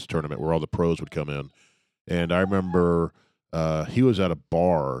tennis tournament where all the pros would come in. And I remember he was at a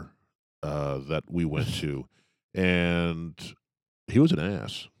bar that we went to, and he was an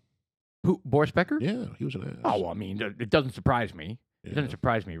ass. Who, Boris Becker? Yeah, he was an ass. Oh, well, I mean, it doesn't surprise me. It Yeah. doesn't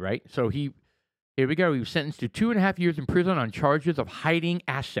surprise me, right? So here we go. He was sentenced to 2.5 years in prison on charges of hiding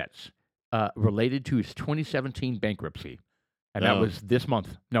assets related to his 2017 bankruptcy. And that Oh. was this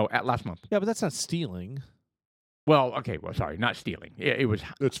month. No, last month. Yeah, but that's not stealing. Well, okay. Well, sorry, not stealing. It was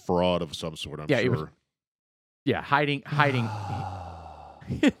It's fraud of some sort, I'm Yeah, it sure. was- hiding.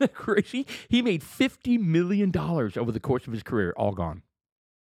 Isn't that crazy? He made $50 million over the course of his career, all gone.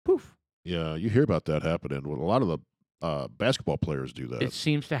 Poof. Yeah, you hear about that happening. Well, a lot of the basketball players do that. It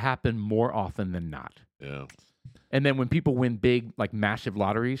seems to happen more often than not. Yeah. And then when people win big, like massive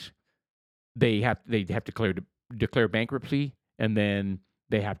lotteries, they have to declare bankruptcy, and then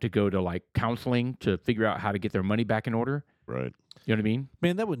they have to go to like counseling to figure out how to get their money back in order. Right. You know what I mean?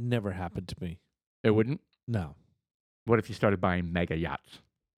 Man, that would never happen to me. It wouldn't. No. What if you started buying mega yachts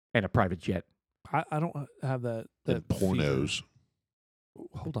and a private jet? I don't have that And pornos. fever.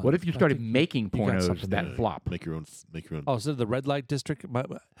 Hold on. What if you I started think making you got pornos something that there. flop? Make your own. Oh, so the red light district?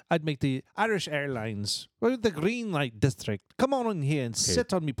 I'd make the Irish Airlines. Or the green light district. Come on in here and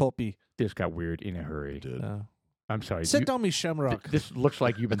sit on me, puppy. This got weird in a hurry. Did. I'm sorry. Sit on me, Shamrock. This looks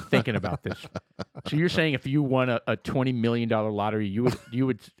like you've been thinking about this. So you're saying if you won a $20 million lottery, you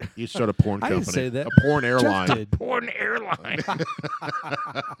would You start a porn I company. didn't say that. A porn Jeff airline. did. porn airline.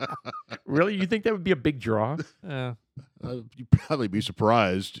 Really? You think that would be a big draw? Yeah. You'd probably be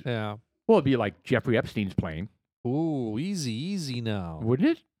surprised. Yeah. Well, it'd be like Jeffrey Epstein's plane, Ooh, easy now. wouldn't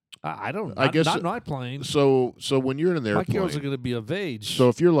it? I don't. I guess not my plane. So when you're in an My airplane, girls are going to be of age. so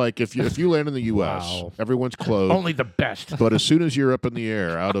if you're like if you land in the U.S., Wow. everyone's closed. Only the best. But as soon as you're up in the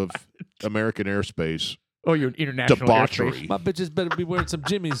air, out of American airspace, Oh, you're international debauchery. airspace. my bitches better be wearing some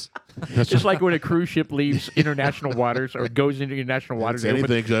jimmies. It's like when a cruise ship leaves international waters or goes into international waters. It's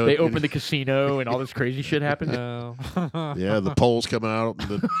anything, so- They open the casino and all this crazy shit happens. No. Yeah, the poles come out, and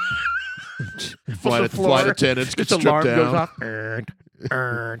the the floor, flight attendants get Just stripped alarm goes down. off.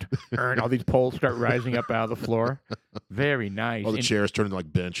 Earned. All these poles start rising up out of the floor. Very nice. All the chairs turn into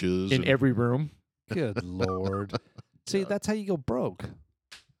like benches. in and- every room. Good Lord. See, that's how you go broke.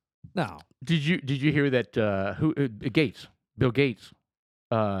 No. Did you hear that? Bill Gates.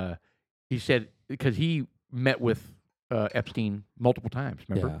 He said because he met with Epstein multiple times.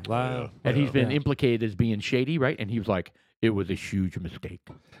 Remember? Yeah. And he's been Yeah. implicated as being shady, right? And he was like, "It was a huge mistake."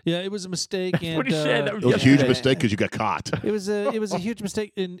 Yeah, it was a mistake. That's and, what he said. That it was a Yes, huge man. mistake because you got caught. It was a huge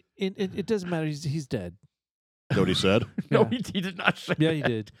mistake, and it doesn't matter. He's dead. Know what he said? No, Yeah. he did not say. Yeah, he that.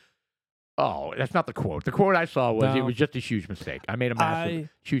 did. Oh, that's not the quote. The quote I saw was, "It No. was just a huge mistake. I made a massive,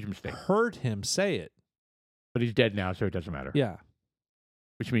 huge mistake." Heard him say it. But he's dead now, so it doesn't matter. Yeah,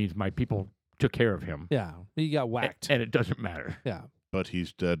 Which means my people took care of him, yeah. He got whacked. and it doesn't matter. Yeah, But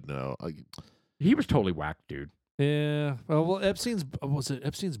he's dead now. He was totally whacked, dude. yeah. Well, Epstein's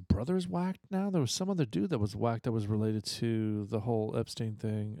brother's whacked now? There was some other dude that was whacked that was related to the whole Epstein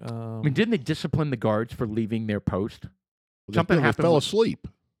thing. I mean, didn't they discipline the guards for leaving their post? Something they happened fell with- asleep.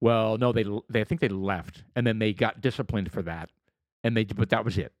 Well, no, I think they left, and then they got disciplined for that, but that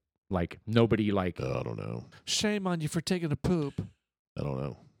was it. Like nobody, like I don't know. Shame on you for taking a poop. I don't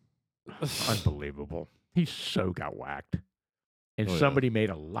know. unbelievable. He so got whacked, and Oh, yeah. somebody made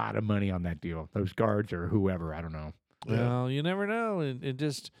a lot of money on that deal. Those guards or whoever, I don't know. Yeah. Well, you never know, and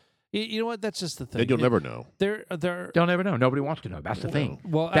just you know what? That's just the thing. And you'll never know. They're They'll never know. Nobody wants to know. That's the thing.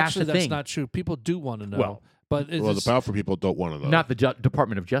 well. That's Actually, the that's thing. not true. People do want to know. Well, but it's Well, the just- powerful people don't want to know. Not the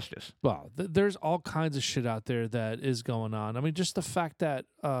Department of Justice. well, there's all kinds of shit out there that is going on. I mean, just the fact that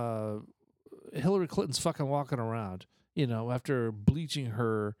Hillary Clinton's fucking walking around, after bleaching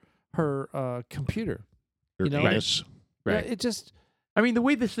her computer. Your you know, anus. Right. Yeah, it just I mean, the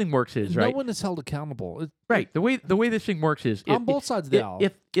way this thing works is no right. one is held accountable. Right. The way this thing works is On both sides of the aisle.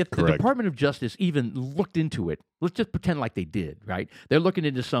 If the Correct. Department of Justice even looked into it, let's just pretend like they did. Right. They're looking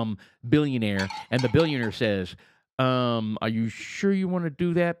into some billionaire, and the billionaire says, "Are you sure you want to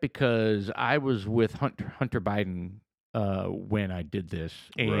do that? Because I was with Hunter Biden when I did this,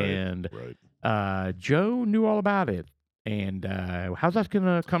 and Right. Joe knew all about it. And how's that going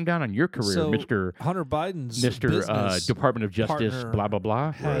to come down on your career, So, Mister Hunter Biden's Mister business Department of Justice? partner Blah blah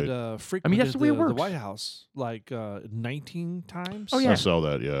blah." had frequented that's the way it the works. White House like 19 times. Oh, yeah. I saw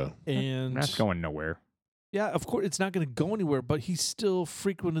that. Yeah. And That's going nowhere. yeah, of course, it's not going to go anywhere. But he still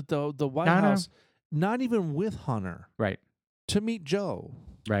frequented the White I know. House, not even with Hunter, Right. to meet Joe.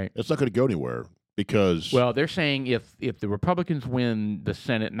 Right. It's not going to go anywhere because Well, they're saying if the Republicans win the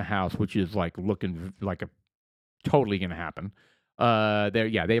Senate and the House, which is like looking like a totally going to happen,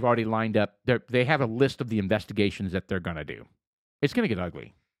 they've already lined up. They have a list of the investigations that they're going to do. It's going to get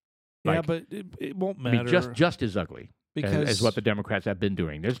ugly. Yeah, Like, but it won't I matter. mean, just as ugly because as what the Democrats have been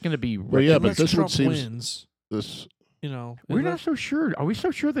doing. There's going to be. Well, yeah, but unless this one Trump seems- wins, this. We're not so sure. Are we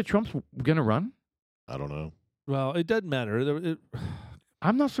so sure that Trump's going to run? I don't know. Well, it doesn't matter.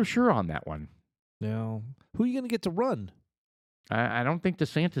 I'm not so sure on that one. Who are you going to get to run? I don't think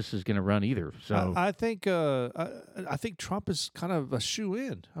DeSantis is going to run either. So I think Trump is kind of a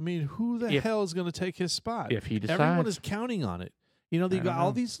shoe-in. I mean, who the hell is going to take his spot? if he decides, Everyone is counting on it. You know, they got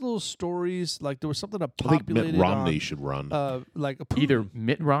all these little stories. Like there was something that I think populated Mitt Romney on, should run. like Putin. either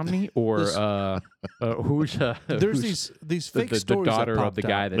Mitt Romney or who's There's who's these fake the stories daughter that of the popped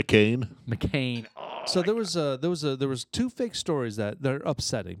guy out. that McCain. Oh, So there was two fake stories that they're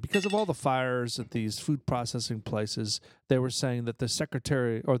upsetting because of all the fires at these food processing places. They were saying that the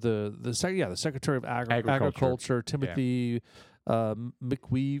secretary or the secretary of agriculture, Timothy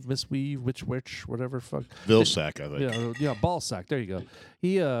McWeave, which whatever fuck. Vilsack, I think. Yeah, Ballsack. There you go.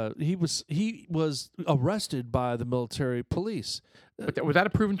 He was arrested by the military police. But was that a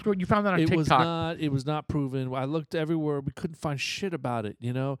proven story? You found that on It TikTok? was not proven. I looked everywhere. We couldn't find shit about it.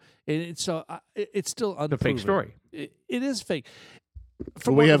 You know, and it's still unproven. The fake story. It is fake.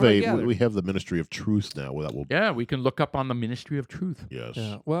 Well, we have the Ministry of Truth now. That will. Yeah, we can look up on the Ministry of Truth. Yes.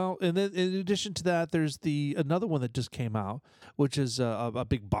 Yeah. Well, and then in addition to that, there's another one that just came out, which is a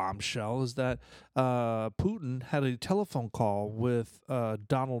big bombshell. Is that Putin had a telephone call with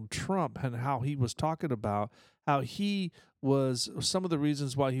Donald Trump and how he was talking about how he was some of the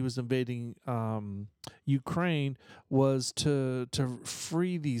reasons why he was invading Ukraine was to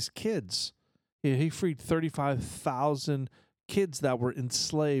free these kids. Yeah, he freed 35,000 kids that were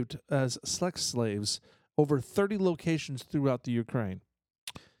enslaved as sex slaves over 30 locations throughout the Ukraine.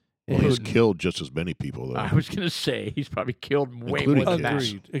 Well, he's killed just as many people, though. I was going to say he's probably killed way Including more than that.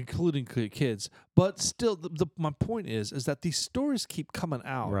 Agreed, including kids. But still, my point is that these stories keep coming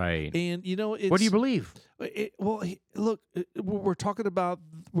out. Right. And, you know, What do you believe? Look, we're talking about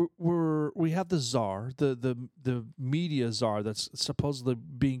we have the czar, the media czar that's supposedly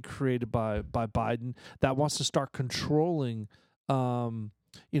being created by Biden that wants to start controlling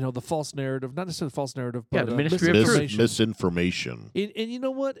the false narrative, not necessarily false narrative, but the Ministry of Truth. Misinformation. And you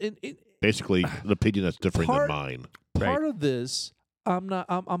know what? Basically, an opinion that's different than mine. Part of this,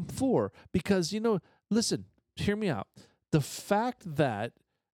 I'm for, because listen, hear me out. The fact that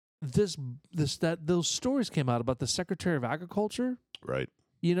those stories came out about the Secretary of Agriculture, right?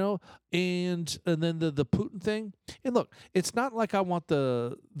 And then the Putin thing. And look, it's not like I want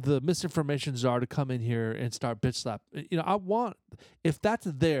the misinformation czar to come in here and start bitch slap. I want, if that's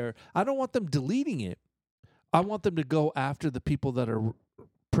there, I don't want them deleting it. I want them to go after the people that are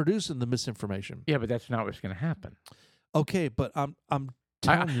producing the misinformation. Yeah, but that's not what's going to happen. Okay, but I'm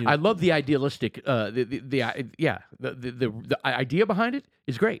telling you, I love the idealistic. The idea behind it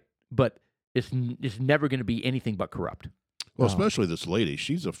is great, but it's never going to be anything but corrupt. Well, especially this lady.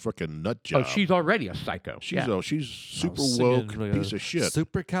 She's a freaking nut job. Oh, she's already a psycho. She's super woke piece of shit.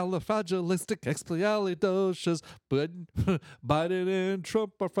 Supercalifragilisticexpialidocious. Biden and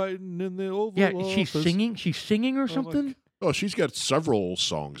Trump are fighting in the Oval Office. She's singing or something. Oh, she's got several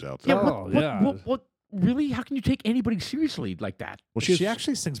songs out there. What? Really? How can you take anybody seriously like that? Well, she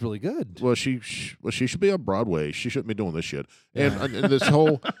actually sings really good. Well, she should be on Broadway. She shouldn't be doing this shit. And this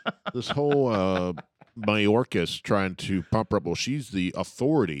whole Mayorkas trying to pump her up. Well, she's the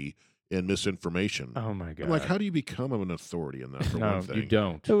authority in misinformation. Oh my god! I'm like, how do you become an authority in that? For one thing, you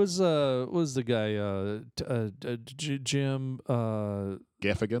don't. It was the guy Jim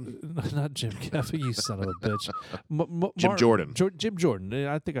Gaffigan? Not Jim Gaffigan, you son of a bitch. Jim Jordan. Jim Jordan.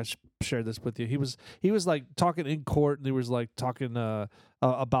 I think I shared this with you. He was like talking in court, and he was like talking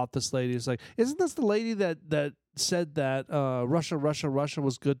about this lady. It's like, isn't this the lady that said that Russia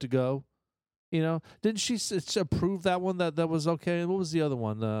was good to go? Didn't she approve that one that was okay? And what was the other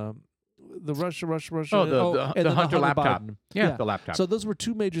one? The Russia. Oh, the Hunter laptop. Yeah, the laptop. So those were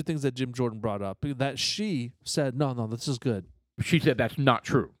two major things that Jim Jordan brought up. That she said, no, this is good. She said that's not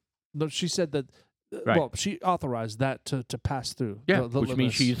true. No, she said that. Right. Well, she authorized that to pass through. Yeah, the which limits.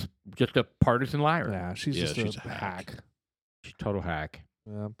 means she's just a partisan liar. Yeah, she's a hack. She's a total hack.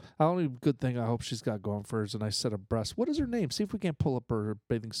 Yeah. The only good thing I hope she's got going for her is a nice set of breasts. What is her name? See if we can't pull up her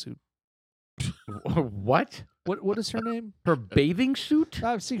bathing suit. What? What is her name? Her bathing suit?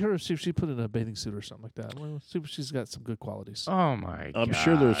 I've seen her. See if she put in a bathing suit or something like that. Well, see if she's got some good qualities. Oh my god! I'm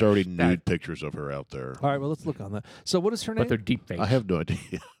sure there's already nude pictures of her out there. All right, well, let's look on that. So, what is her name? But they're deep fakes. I have no idea.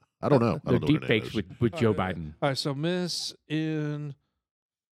 I don't know. They're deep fakes with Joe Biden. All right, so misinformation.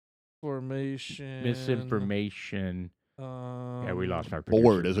 Yeah, we lost our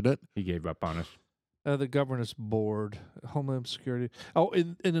board, isn't it? He gave up on us. The governance board, Homeland Security. Oh,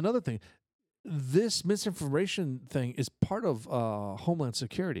 and another thing. This misinformation thing is part of Homeland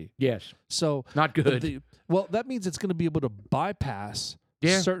Security. Yes. So not good. Well, that means it's going to be able to bypass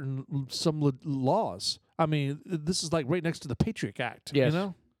some laws. I mean, this is like right next to the Patriot Act. Yes. You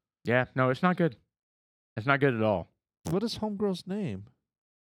know? Yeah. No, it's not good. It's not good at all. What is homegirl's name?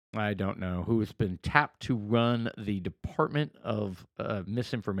 I don't know, who has been tapped to run the Department of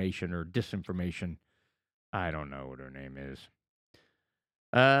Misinformation or Disinformation. I don't know what her name is.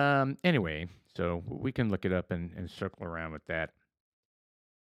 Anyway, so we can look it up and circle around with that.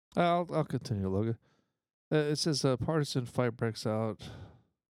 I'll continue, Logan. It says a partisan fight breaks out.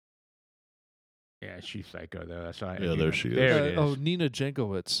 Yeah, she's psycho though. That's why. Yeah, there she is. There it is. Oh, Nina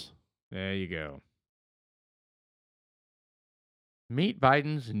Jankowicz. There you go. Meet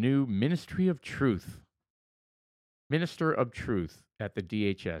Biden's new Ministry of Truth. Minister of Truth at the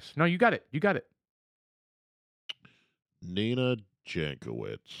DHS. No, you got it. You got it. Nina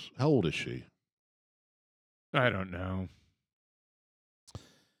Jankowicz. How old is she? I don't know.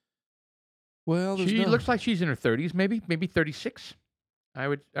 Well, She looks like she's in her 30s, maybe 36. I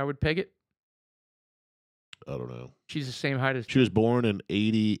would peg it. I don't know. She's the same height as. She was born in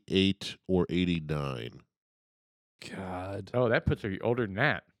 88 or 89. God. Oh, that puts her older than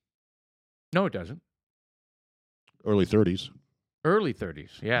that. No, it doesn't. Early 30s. Early 30s.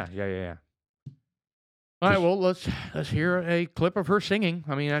 Yeah. All right, well, let's hear a clip of her singing.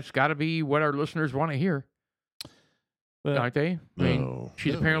 I mean, that's got to be what our listeners want to hear, aren't they? I mean, she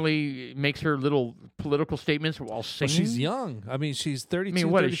apparently makes her little political statements while singing. Well, she's young. I mean, she's 32, I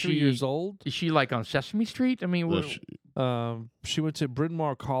mean, what is 33 she? years old. Is she like on Sesame Street? I mean, She went to Bryn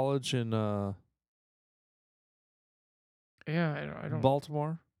Mawr College in I don't.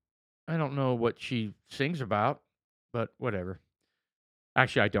 Baltimore. I don't know what she sings about, but whatever.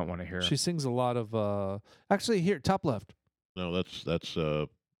 Actually, I don't want to hear her. She sings a lot of. Actually, here, top left. No, that's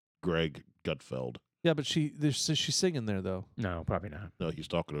Greg Gutfeld. Yeah, but she's singing there though. No, probably not. No, he's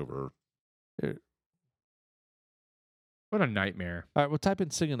talking over her. Here. What a nightmare! All right, we'll type in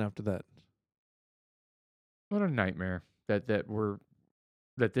singing after that. What a nightmare that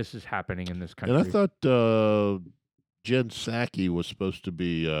this is happening in this country. And I thought Jen Psaki was supposed to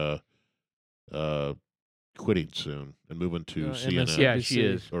be quitting soon and moving to CNN. Yeah, she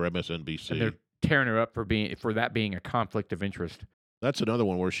is, or MSNBC. and they're tearing her up for that being a conflict of interest. That's another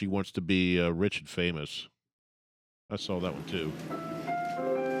one where she wants to be rich and famous. I saw that one too.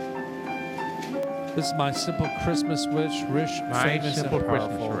 This is my simple Christmas wish, rich, famous, simple and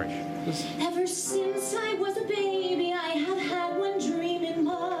powerful. Christmas wish. Ever since I was a baby, I have had one dream in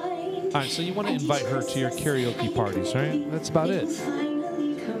mind. All right, so you want to invite her to your karaoke parties, right? That's about it.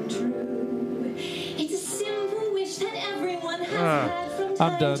 Finally come true. It's a simple wish that everyone has had from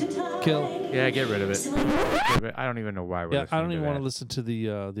time I'm done. to time. Kill. Yeah, get rid of it. I don't even know why we're Yeah, listening I don't even want that. to listen to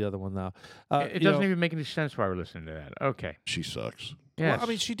the other one now. It doesn't even make any sense why we're listening to that. Okay. She sucks. Yes. Well, I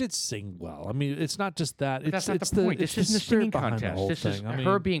mean, she did sing well. I mean, it's not just that. But It's that's not the point. It's This isn't a spirit singing behind the contest. whole This is thing. I mean,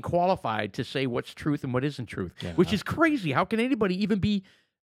 her being qualified to say what's truth and what isn't truth, Yeah. which is crazy. How can anybody even be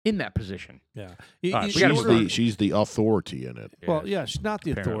in that position? Yeah. All right, we She gotta ordered- move on. She's the authority in it. Well, yeah, she's not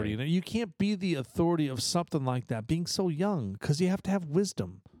the authority. Apparently. You can't be the authority of something like that being so young because you have to have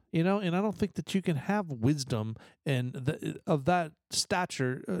wisdom, and I don't think that you can have wisdom and of that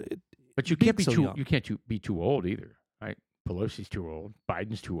stature. But you being can't be so too. young. You can't be too old either, right? Pelosi's too old.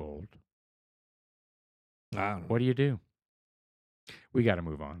 Biden's too old. I don't know. What do you do? We got to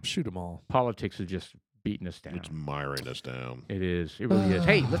move on. Shoot them all. Politics is just beating us down. It's miring us down. It is. It really is.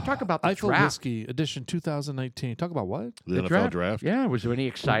 Hey, let's talk about the Eiffel draft. Whiskey edition 2019. Talk about what? The NFL draft. Yeah. Was there any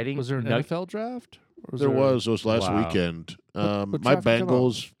exciting? Was there an NFL draft? Or There was. It was last Wow. weekend. what My draft did you come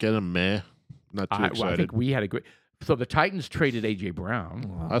Bengals get a meh. Not too I excited. think we had a great. So the Titans traded A.J. Brown.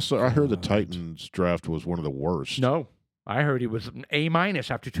 Oh, I heard the God. Titans draft was one of the worst. No, I heard it was an A-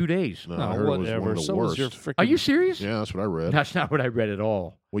 after 2 days. No, No, I heard whatever. it was one of the so worst. was your freaking. Are you serious? Yeah, that's what I read. That's not what I read at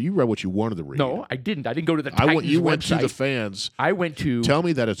all. Well, you read what you wanted to read. No, I didn't. I didn't go to the Titans You went to website. the fans. I went to Tell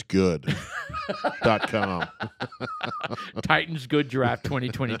me that it's good. .com. Titans Good Draft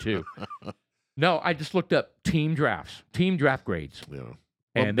 2022. No, I just looked up team drafts, team draft grades, Yeah.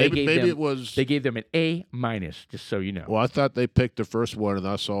 Well, and they maybe gave them it was. they gave them an A-, just so you know. Well, I thought they picked the first one, and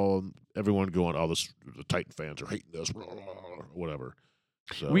I saw everyone going, "Oh, the Titan fans are hating this," whatever.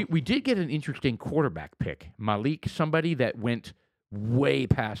 So We did get an interesting quarterback pick, Malik, somebody that went way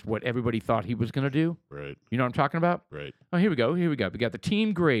past what everybody thought he was going to do. right, You know what I'm talking about? right. Oh, here we go. We got the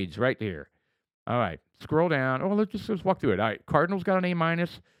team grades right here. All right, scroll down. Oh, let's walk through it. All right, Cardinals got an A-,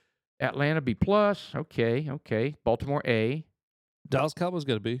 Atlanta B+. Okay. Baltimore A, Dallas Cowboys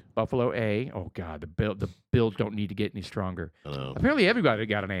got to be. Buffalo A. Oh God, the Bills don't need to get any stronger. I know. Apparently, everybody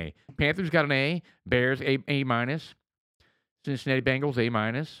got an A. Panthers got an A. Bears A-, Cincinnati Bengals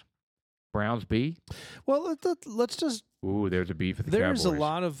A-, Browns B. Well, let's just. Ooh, there's a B for the There's Cowboys. a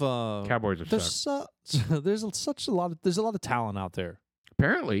lot of. Cowboys have There's sucked. there's such a lot of. There's a lot of talent out there.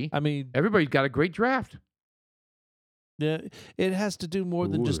 Apparently, I mean, everybody's got a great draft. Yeah, it has to do more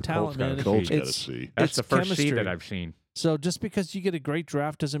than Ooh, just the Colts talent, got man. a Colts got to It's see. That's it's the first C chemistry. that I've seen. So just because you get a great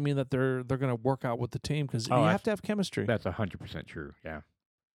draft doesn't mean that they're going to work out with the team because you have to have chemistry. That's 100% true. Yeah.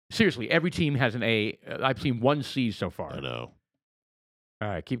 Seriously, every team has an A. I've seen one C so far. I know. All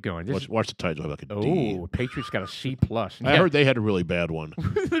right, keep going. This Watch the Titans have like a D. oh, Patriots got a C plus. I heard they had a really bad one.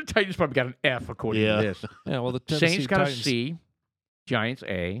 the Titans probably got an F according Yeah. to this. Yeah, well, the Tennessee Saints got Titans, a C. Giants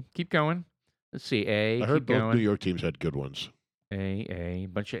A. Keep going. Let's see. A. I heard keep both going. New York teams had good ones. A.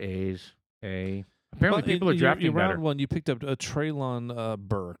 Bunch of A's. A. Apparently, Well, people are drafting in better. round one, you picked up a Traylon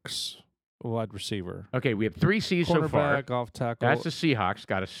Burks, wide receiver. Okay, we have 3 C's so far. Cornerback, off tackle. That's the Seahawks.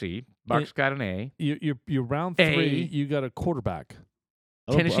 Got a C. Bucks got an A. You round A. 3, you got a quarterback.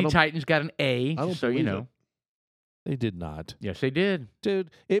 Tennessee Titans got an A. I don't Just so you believe know. it. They did not. Yes, they did.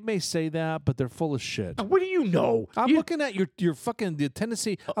 Dude, it may say that, but they're full of shit. What do you know? I'm You- looking at your fucking the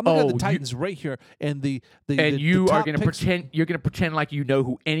Tennessee. I'm looking at Oh, the Titans right here, and the you are top going to picks- pretend you're going to pretend like you know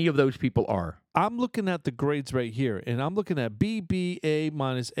who any of those people are. I'm looking at the grades right here, and I'm looking at B, A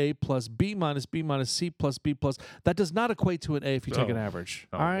minus, A plus, B minus, C plus, B plus. That does not equate to an A if you take an average.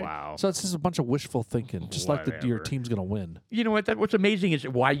 Oh, all right. wow. So it's just a bunch of wishful thinking, just like your Whatever. team's gonna win. You know what? What's amazing is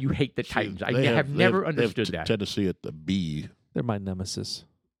why you hate the Titans. I They have never they understood have that. Tennessee at the B. They're my nemesis.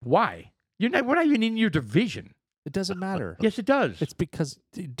 Why? We're not even in your division. It doesn't matter. Yes, it does. It's because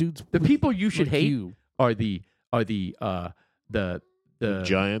dudes. The people you should like hate you. are the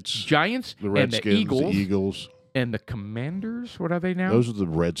Giants, Giants the and Redskins, the Eagles and the Commanders. What are they now? Those are the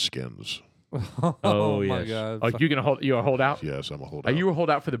Redskins. Oh, my yes. god. Oh, you're gonna hold. You're a holdout. Yes, I'm a holdout. Are you a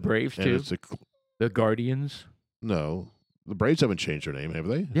holdout for the Braves And too? it's The Guardians. no, the Braves haven't changed their name, have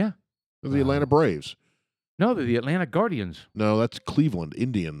they? Yeah. They're the Atlanta Braves. No, they're the Atlanta Guardians. No, that's Cleveland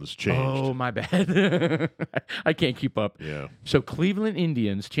Indians changed. Oh, my bad. I can't keep up. Yeah, So Cleveland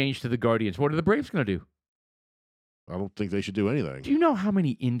Indians changed to the Guardians. What are the Braves going to do? I don't think they should do anything. Do you know how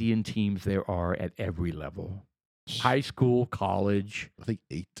many Indian teams there are at every level? High school, college. I think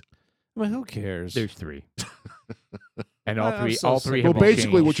 8. I mean, who cares? There's 3. And I'm all so three sick have Well, of been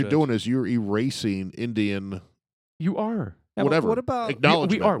basically, changed. what you're doing is you're erasing Indian You are. And whatever. What about?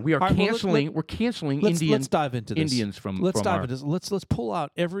 Acknowledgement. We are. We are All right, well, canceling. We're canceling Let's Indian dive into this. Indians from. Let's from dive our, into this. Let's pull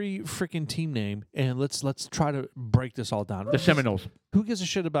out every freaking team name and let's try to break this all down. the Seminoles. Who gives a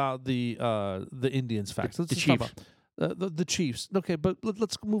shit about the Indians facts? Let's The just talk Chiefs. about the Chiefs. Okay, but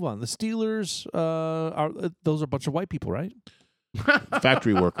let's move on. The Steelers are those are a bunch of white people, right?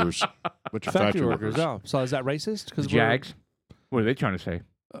 factory workers. Bunch of factory workers. Oh, so is that racist? The Because Jags. What are they trying to say?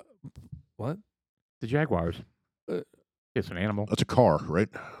 What? The Jaguars. Uh, It's an animal. That's a car, right?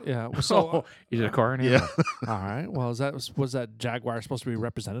 Yeah. Well, so Is it a car? An Yeah. animal? all right. Well, was that Jaguar supposed to be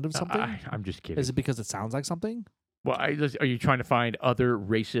representative of something? I'm just kidding. Is it because it sounds like something? Well, are you trying to find other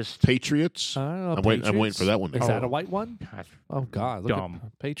racist? Patriots. I don't know. I'm waiting Patriots? for that one. Is that Oh. a white one? God, Oh God! Look Dumb.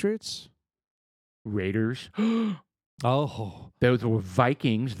 at Patriots. Raiders. Oh, Those were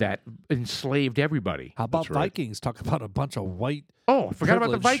Vikings that enslaved everybody. how about That's right. Vikings? Talk about a bunch of white Oh, I forgot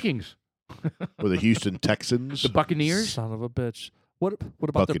about the Privilege. Vikings. Or the Houston Texans. The Buccaneers. son of a bitch. What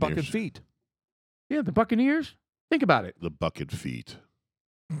about their bucking Buccaneers. feet? Yeah, the Buccaneers. Think about it. The bucket feet.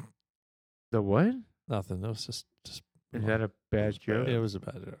 The what? Nothing. It was just. Is that a bad That's joke? bad. It was a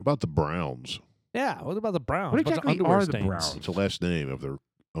bad joke. What about the Browns? Yeah. What about the Browns? What Bunch of exactly underwear are the stains. Browns? It's the last name of their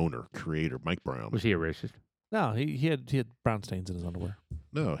owner, creator, Mike Brown. Was he a racist? No, he had brown stains in his underwear.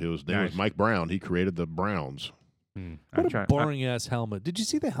 No, his name Nice. was Mike Brown. He created the Browns. What a boring ass helmet. Did you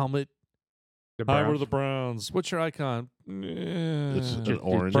see the helmet? The Hi, we're Browns. the Browns. What's your icon? It's an Just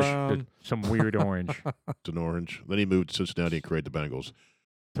orange. brown. Some weird orange. It's an orange. Then he moved to Cincinnati and created the Bengals.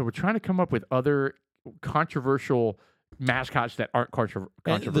 So we're trying to come up with other controversial mascots that aren't controversial.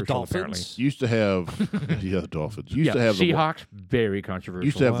 the Dolphins. Used to have, yeah, the Dolphins. Used to have the Seahawks. Very controversial.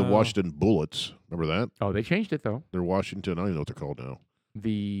 used to have the Wow. Washington Bullets. Remember that? Oh, they changed it though. They're Washington. I don't even know what they're called now.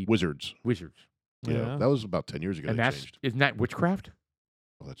 The Wizards. Wizards. Yeah, Yeah. that was about 10 years ago. And they that's changed. isn't that witchcraft?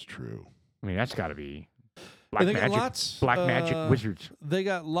 Oh, that's true. I mean, that's got to be And black they got magic. lots. Black magic wizards. They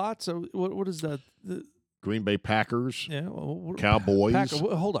got lots of what is that? Green Bay Packers, Yeah, well, Cowboys,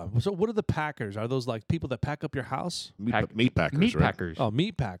 Hold on. So what are the Packers? Are those like people that pack up your house? meat Packers. Meat right? packers. Oh,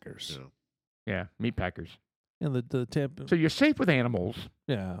 meat packers. Yeah. Yeah, meat packers. And the Tampa. So you're safe with animals.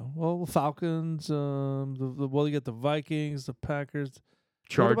 Yeah. Well, Falcons. Well, you got the Vikings, the Packers.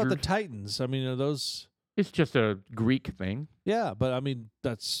 Chargers. What about the Titans? I mean, are those? It's just a Greek thing. Yeah, but I mean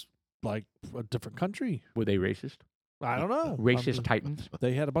that's like a different country. Were they racist? I don't know. Racist Titans.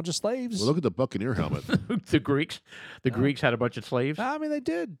 They had a bunch of slaves. Well, look at the Buccaneer helmet. The Greeks. The Greeks had a bunch of slaves. I mean, they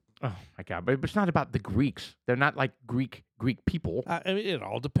did. Oh my God! But it's not about the Greeks. They're not like Greek people. I mean, it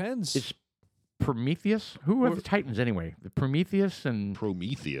all depends. It's Prometheus? Who are the Titans anyway? The Prometheus and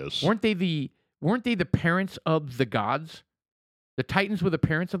Prometheus. weren't they the parents of the gods? The Titans were the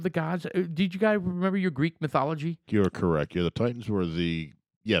parents of the gods. Did you guys remember your Greek mythology? You're correct. Yeah, the Titans were the.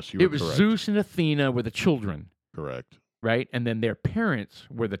 Yes, you were correct. It was Zeus and Athena were the children. Correct. Right, and then their parents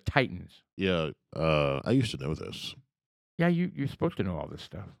were the Titans. Yeah, I used to know this. Yeah, you're supposed to know all this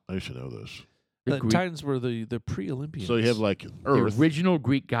stuff. I used to know this. The Titans were the pre-Olympians. So you have like Earth. The original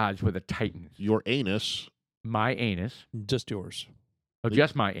Greek gods were the Titans. Your anus. My anus. Just yours. Oh,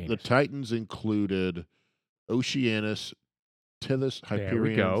 just my anus. The Titans included Oceanus, Tithys,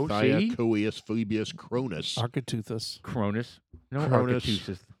 Hyperion, Thea, Coeus, Phoebus, Cronus. Architeuthus. Cronus. No, Cronus.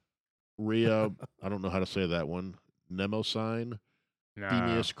 Architeuthus. Rhea, I don't know how to say that one. Mnemosyne,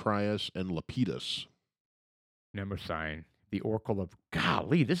 Phemius, Crius, and Lepidus. Mnemosyne. The Oracle of...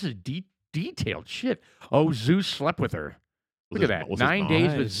 Golly, this is detailed shit. Oh, Zeus slept with her. Look at that. 9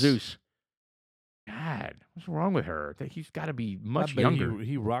 days with Zeus. God, what's wrong with her? He's got to be much younger.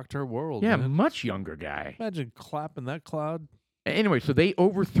 He rocked her world. Yeah, man. much younger guy. Imagine clapping that cloud. Anyway, so they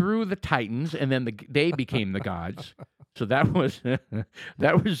overthrew the Titans, and then they became the gods. So that was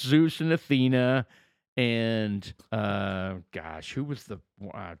Zeus and Athena, and who was the?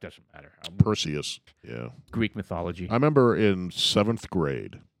 It doesn't matter. Perseus. Yeah. Greek mythology. I remember in 7th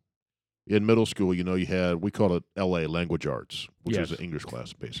grade, in middle school, we called it LA Language Arts, which was an English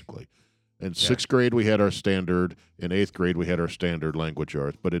class basically. In 6th grade, we had our standard. In 8th grade, we had our standard language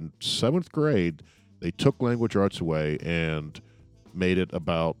arts. But in 7th grade, they took language arts away and made it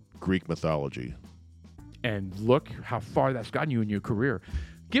about Greek mythology. And look how far that's gotten you in your career.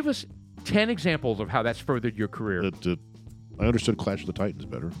 Give us 10 examples of how that's furthered your career. I understood Clash of the Titans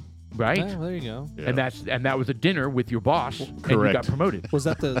better. Right? Yeah, there you go. Yeah. And that was a dinner with your boss, and you got promoted. Was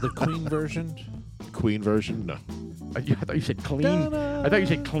that the Queen version? Queen version? No. I thought you said clean. I thought you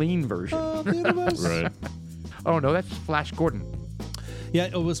said clean version. Right. Oh no, that's Flash Gordon. Yeah,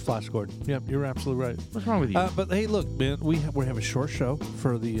 it was Flash Gordon. Yep, you're absolutely right. What's wrong with you? But hey, look, man, we have a short show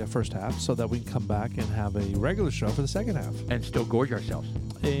for the first half, so that we can come back and have a regular show for the second half, and still gorge ourselves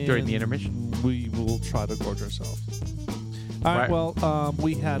during the intermission. We will try to gorge ourselves. All right. Well,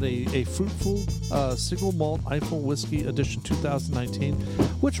 we had a fruitful single malt Eiffel Whiskey Edition 2019,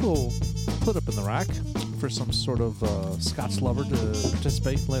 which we'll put up in the rack for some sort of Scotch lover to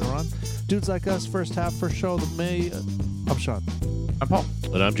participate later on. Dudes Like Us, first half, first show of the May. I'm Sean. I'm Paul.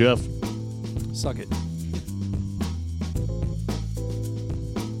 And I'm Jeff. Suck it.